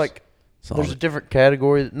 I feel Starbucks. like Sonic. there's a different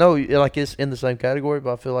category. No, like it's in the same category,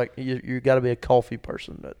 but I feel like you got to be a coffee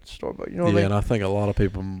person at Starbucks. You know what Yeah, I and mean? I think a lot of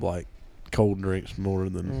people like cold drinks more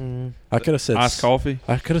than I could have said Iced coffee.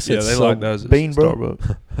 I could have said Yeah, they Sub- like those. at Bean Bro.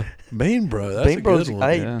 Starbucks. Bean Bro. That's Bean a Bros. good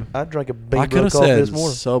one. Yeah. I drank a I Bean could Bro have coffee said this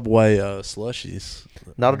morning. Subway slushies.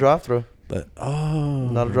 Not a drive-through.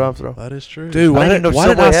 Not a drive-thru. That is true. Dude, I why didn't did know I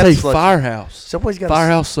Subway say had slushies. Firehouse? Subway's got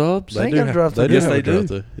Firehouse subs? They ain't got a drive-thru. do Yes, have they a do.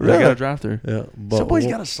 drive-thru. They Yeah. got a drive-through. Yeah, but Subway's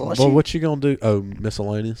got a slushie. But what you gonna do? Oh,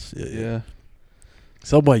 miscellaneous. Yeah.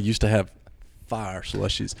 Subway used to have fire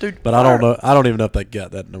slushies, Dude, but I don't know. I don't even know if they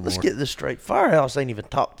got that no more. Let's get this straight. Firehouse ain't even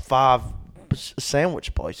top 5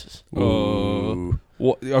 sandwich places. Ooh.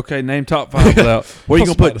 Okay, name top 5 without. Where you I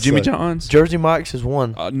was gonna about put to Jimmy say. John's? Jersey Mike's is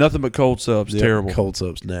one. Nothing but cold subs. Yeah, Terrible. Cold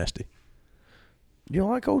subs nasty. You don't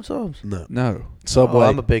like cold subs? No. No. Subway. Oh,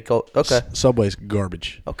 I'm a big cold. Okay. Subway's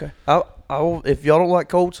garbage. Okay. I'll if y'all don't like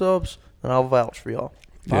cold subs, then I'll vouch for y'all.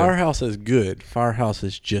 Firehouse is good. Firehouse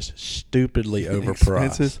is just stupidly overpriced.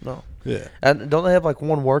 Expensive. No. Yeah. And don't they have like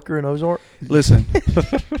one worker in Ozark? Listen,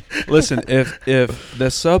 listen. If the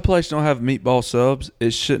sub place don't have meatball subs,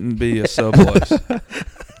 it shouldn't be a sub place.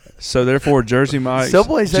 So therefore, Jersey Mike's,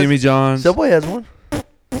 Subway's Jimmy John's. Subway has one.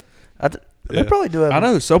 They probably do have. I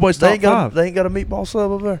know Subway's They top ain't got. 5. They ain't got a meatball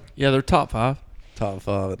sub over there. Yeah, they're top 5. Top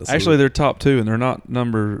 5 at the Actually, they're top 2, and they're not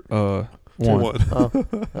number 1. Oh,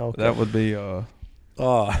 okay. That would be.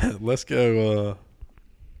 Let's go.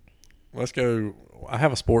 Let's go. I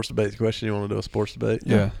have a sports debate question. You want to do a sports debate?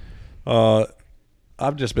 Yeah.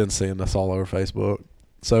 I've just been seeing this all over Facebook.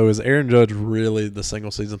 So is Aaron Judge really the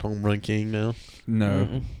single season home run king now? No.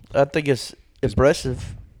 Mm-mm. I think it's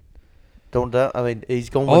impressive. Don't doubt. I mean, he's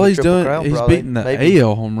going. All with he's the Triple doing, Crown, he's probably. beating the Maybe.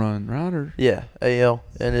 AL home run, right? Or Yeah, AL,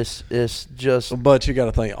 and it's just. But you got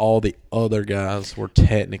to think all the other guys were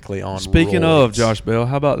technically on. Speaking roids. of Josh Bell,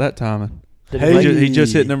 how about that timing? Did Hey. He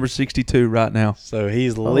just hit number 62 right now. So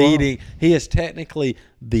he's wow. leading. He is technically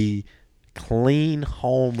the clean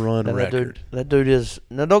home run and record. that dude is.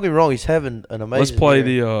 Now, don't get me wrong. He's having an amazing. Let's play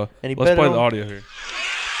year. the And he let's bet play it the on- audio here.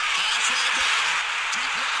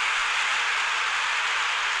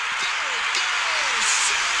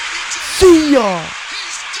 See ya.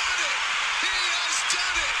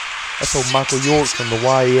 That's old Michael York from the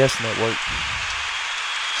YES network.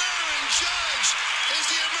 Aaron Judge is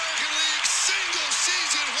the American League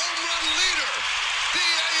single-season home run leader. The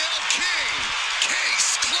AL King.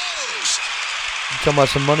 Case closed. You talking about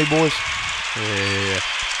some money, boys? Yeah.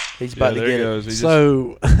 He's about to there get he it. goes. He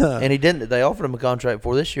So And he didn't. They offered him a contract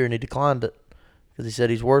for this year, and he declined it because he said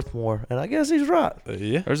he's worth more. And I guess he's right.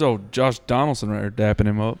 yeah. There's old Josh Donaldson right there dapping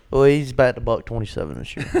him up. Well, he's back to $127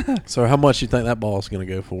 this year. So how much you think that ball is going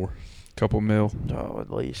to go for? Couple mil, Oh,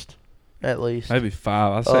 at least. maybe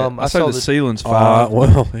 5. I say, I I say saw the the- ceiling's 5.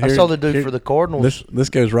 Well, I saw the dude for the Cardinals. This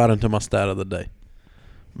goes right into my stat of the day.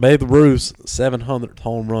 Babe Ruth's 700th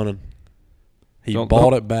home running. He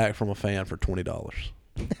bought it back from a fan for $20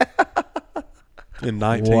 in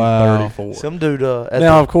 1934. Some dude.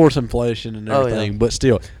 Now, of course, inflation and Oh, everything, yeah. but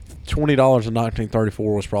still, $20 in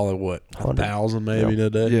 1934 was probably what, 1,000 maybe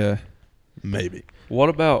today. Yeah. Maybe. What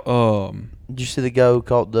about Did you see the guy who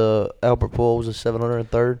caught the Albert Pujols a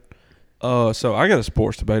 703rd? So I got a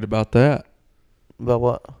sports debate about that. About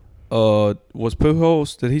what? Was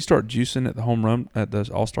Pujols, did he start juicing at the home run at the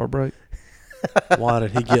All-Star break? Why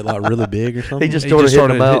did he get like really big or something? He just He started just hitting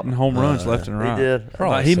started them out. hitting home runs left and right. He did.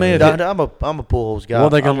 Probably He may so. have hit, I'm a Pujols guy. What are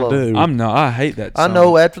they I gonna love him. do? I'm not. I hate that I song.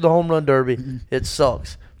 know after the home run derby, it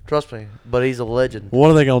sucks. Trust me, but he's a legend.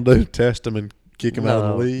 What are they gonna do? Test him and kick him out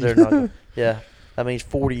of the league? They're not. Yeah, I mean he's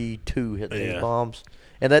 42 hitting these Yeah. bombs,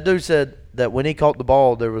 and that dude said that when he caught the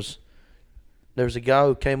ball, there was a guy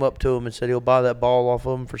who came up to him and said he'll buy that ball off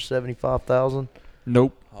of him for $75,000.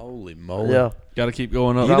 Nope. Holy moly! Yeah, Got to keep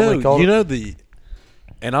going up. You know the,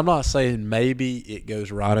 and I'm not saying maybe it goes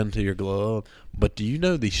right into your glove, but do you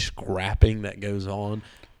know the scrapping that goes on?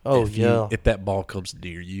 Oh, if yeah. if that ball comes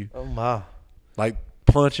near you, oh my. like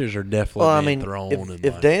punches are definitely Well, I being mean, thrown. and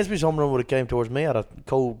if like, Dansby's home run would have came towards me, I'd have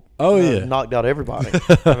yeah, knocked out everybody. I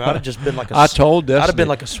mean, I'd have just been like a. I told Destiny, I'd have been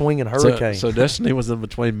like a swinging hurricane. So Destiny was in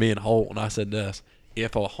between me and Holt, and I said, Des,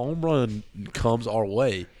 if a home run comes our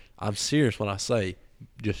way, I'm serious when I say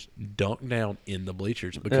just dunk down in the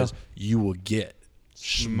bleachers because you will get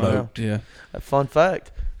smoked. Yeah. A fun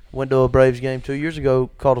fact: went to a Braves game 2 years ago,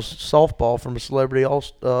 caught a softball from a celebrity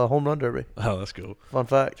home run derby. Oh, that's cool. Fun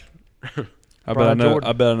fact. I bet I Brian know. Jordan.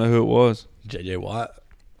 I bet I know who it was. JJ Watt.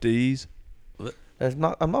 D's. I'm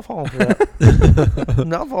not falling for that. I'm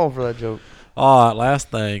not falling for that joke. All right, last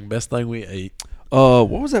thing, best thing we ate. What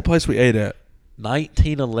was that place we ate at?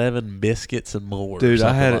 1911 biscuits and more. Dude,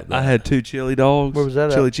 I had like that. I had 2 chili dogs. Where was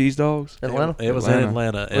that at? Chili cheese dogs. Atlanta. It was in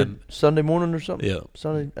Atlanta, and Sunday morning or something. yeah,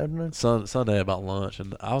 Sunday afternoon. Sunday about lunch,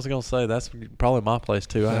 and I was gonna say that's probably my place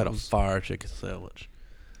too. I had a fire chicken sandwich.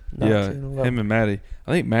 Yeah, 1911. him and Maddie.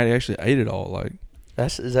 I think Maddie actually ate it all. Like,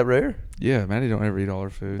 Is that rare? yeah, Maddie don't ever eat all her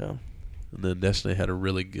food. No. And then Destiny had a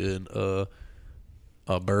really good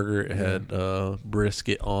burger. It had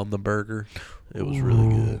brisket on the burger. It was really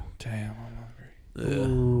good. Damn, I'm hungry. Yeah.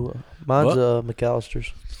 Ooh, mine's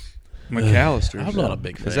McAllister's. McAllister's. I'm not a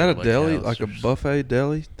big fan. Is that a of deli, like a McAllister's. buffet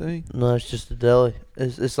deli thing? No, it's just a deli.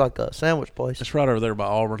 It's like a sandwich place. It's right over there by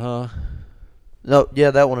Auburn, huh? No, yeah,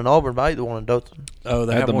 that one in Auburn, but I ate the one in Dothan. Oh,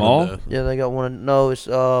 they At have the one mall? in the- Yeah, they got one. No, it's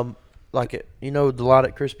like it. You know, the lot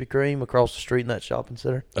at Krispy Kreme across the street in that shopping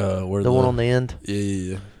center. where The one on the end.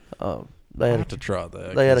 Yeah. They I had have to try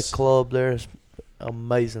that. they had a 'cause- club there. It's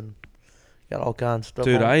amazing. Got all kinds of stuff.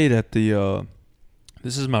 Dude, on I it. ate at the.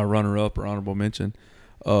 This is my runner-up or honorable mention.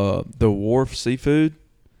 The Wharf Seafood.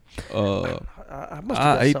 I must have I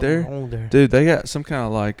got ate something there. wrong there. Dude, they got some kind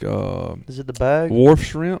of like Is it the bag? wharf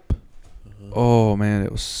shrimp. Oh man,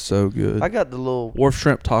 it was so good. I got the little. Wharf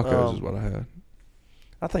shrimp tacos is what I had.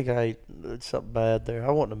 I think I ate something bad there.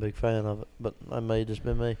 I wasn't a big fan of it, but that may have just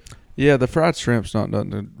been me. Yeah, the fried shrimp's not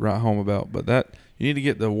nothing to write home about, but that you need to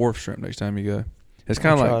get the wharf shrimp next time you go. It's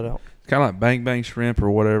kind I'll of try like it out. kind of like bang bang shrimp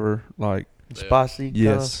or whatever. Like Spicy.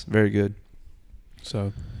 yes, very good.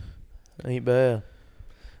 So Ain't bad.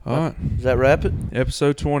 all right, Does that wrap it?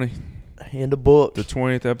 episode 20, In the books. the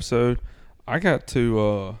 20th episode. I got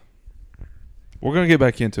to. We're gonna get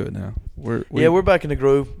back into it now. We're back in the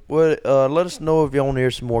groove. Let us know if y'all want to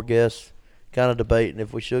hear some more guests. Kind of debating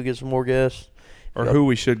if we should get some more guests. or who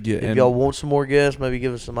we should get. If And y'all want some more guests, maybe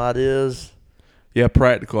give us some ideas. yeah,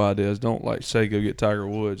 practical ideas. Don't like say go get Tiger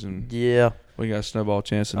Woods and Yeah. we got a snowball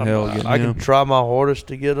chance in hell getting I him. can try my hardest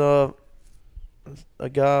to get a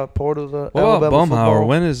guy part of the What about Alabama Bumhauer?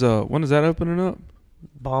 football. When is that opening up?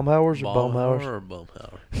 Baumhauer's or Baumhauer's? or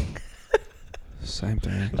Bumhauer? Same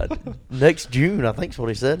thing. Next June, I think's what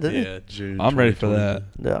he said, didn't Yeah, June. I'm ready for that.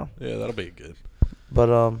 he? Yeah. Yeah, that'll be good.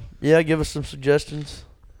 But yeah, give us some suggestions.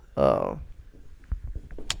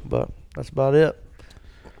 But that's about it.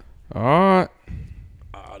 All right.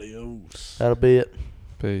 Adios. That'll be it.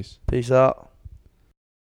 Peace. Peace out.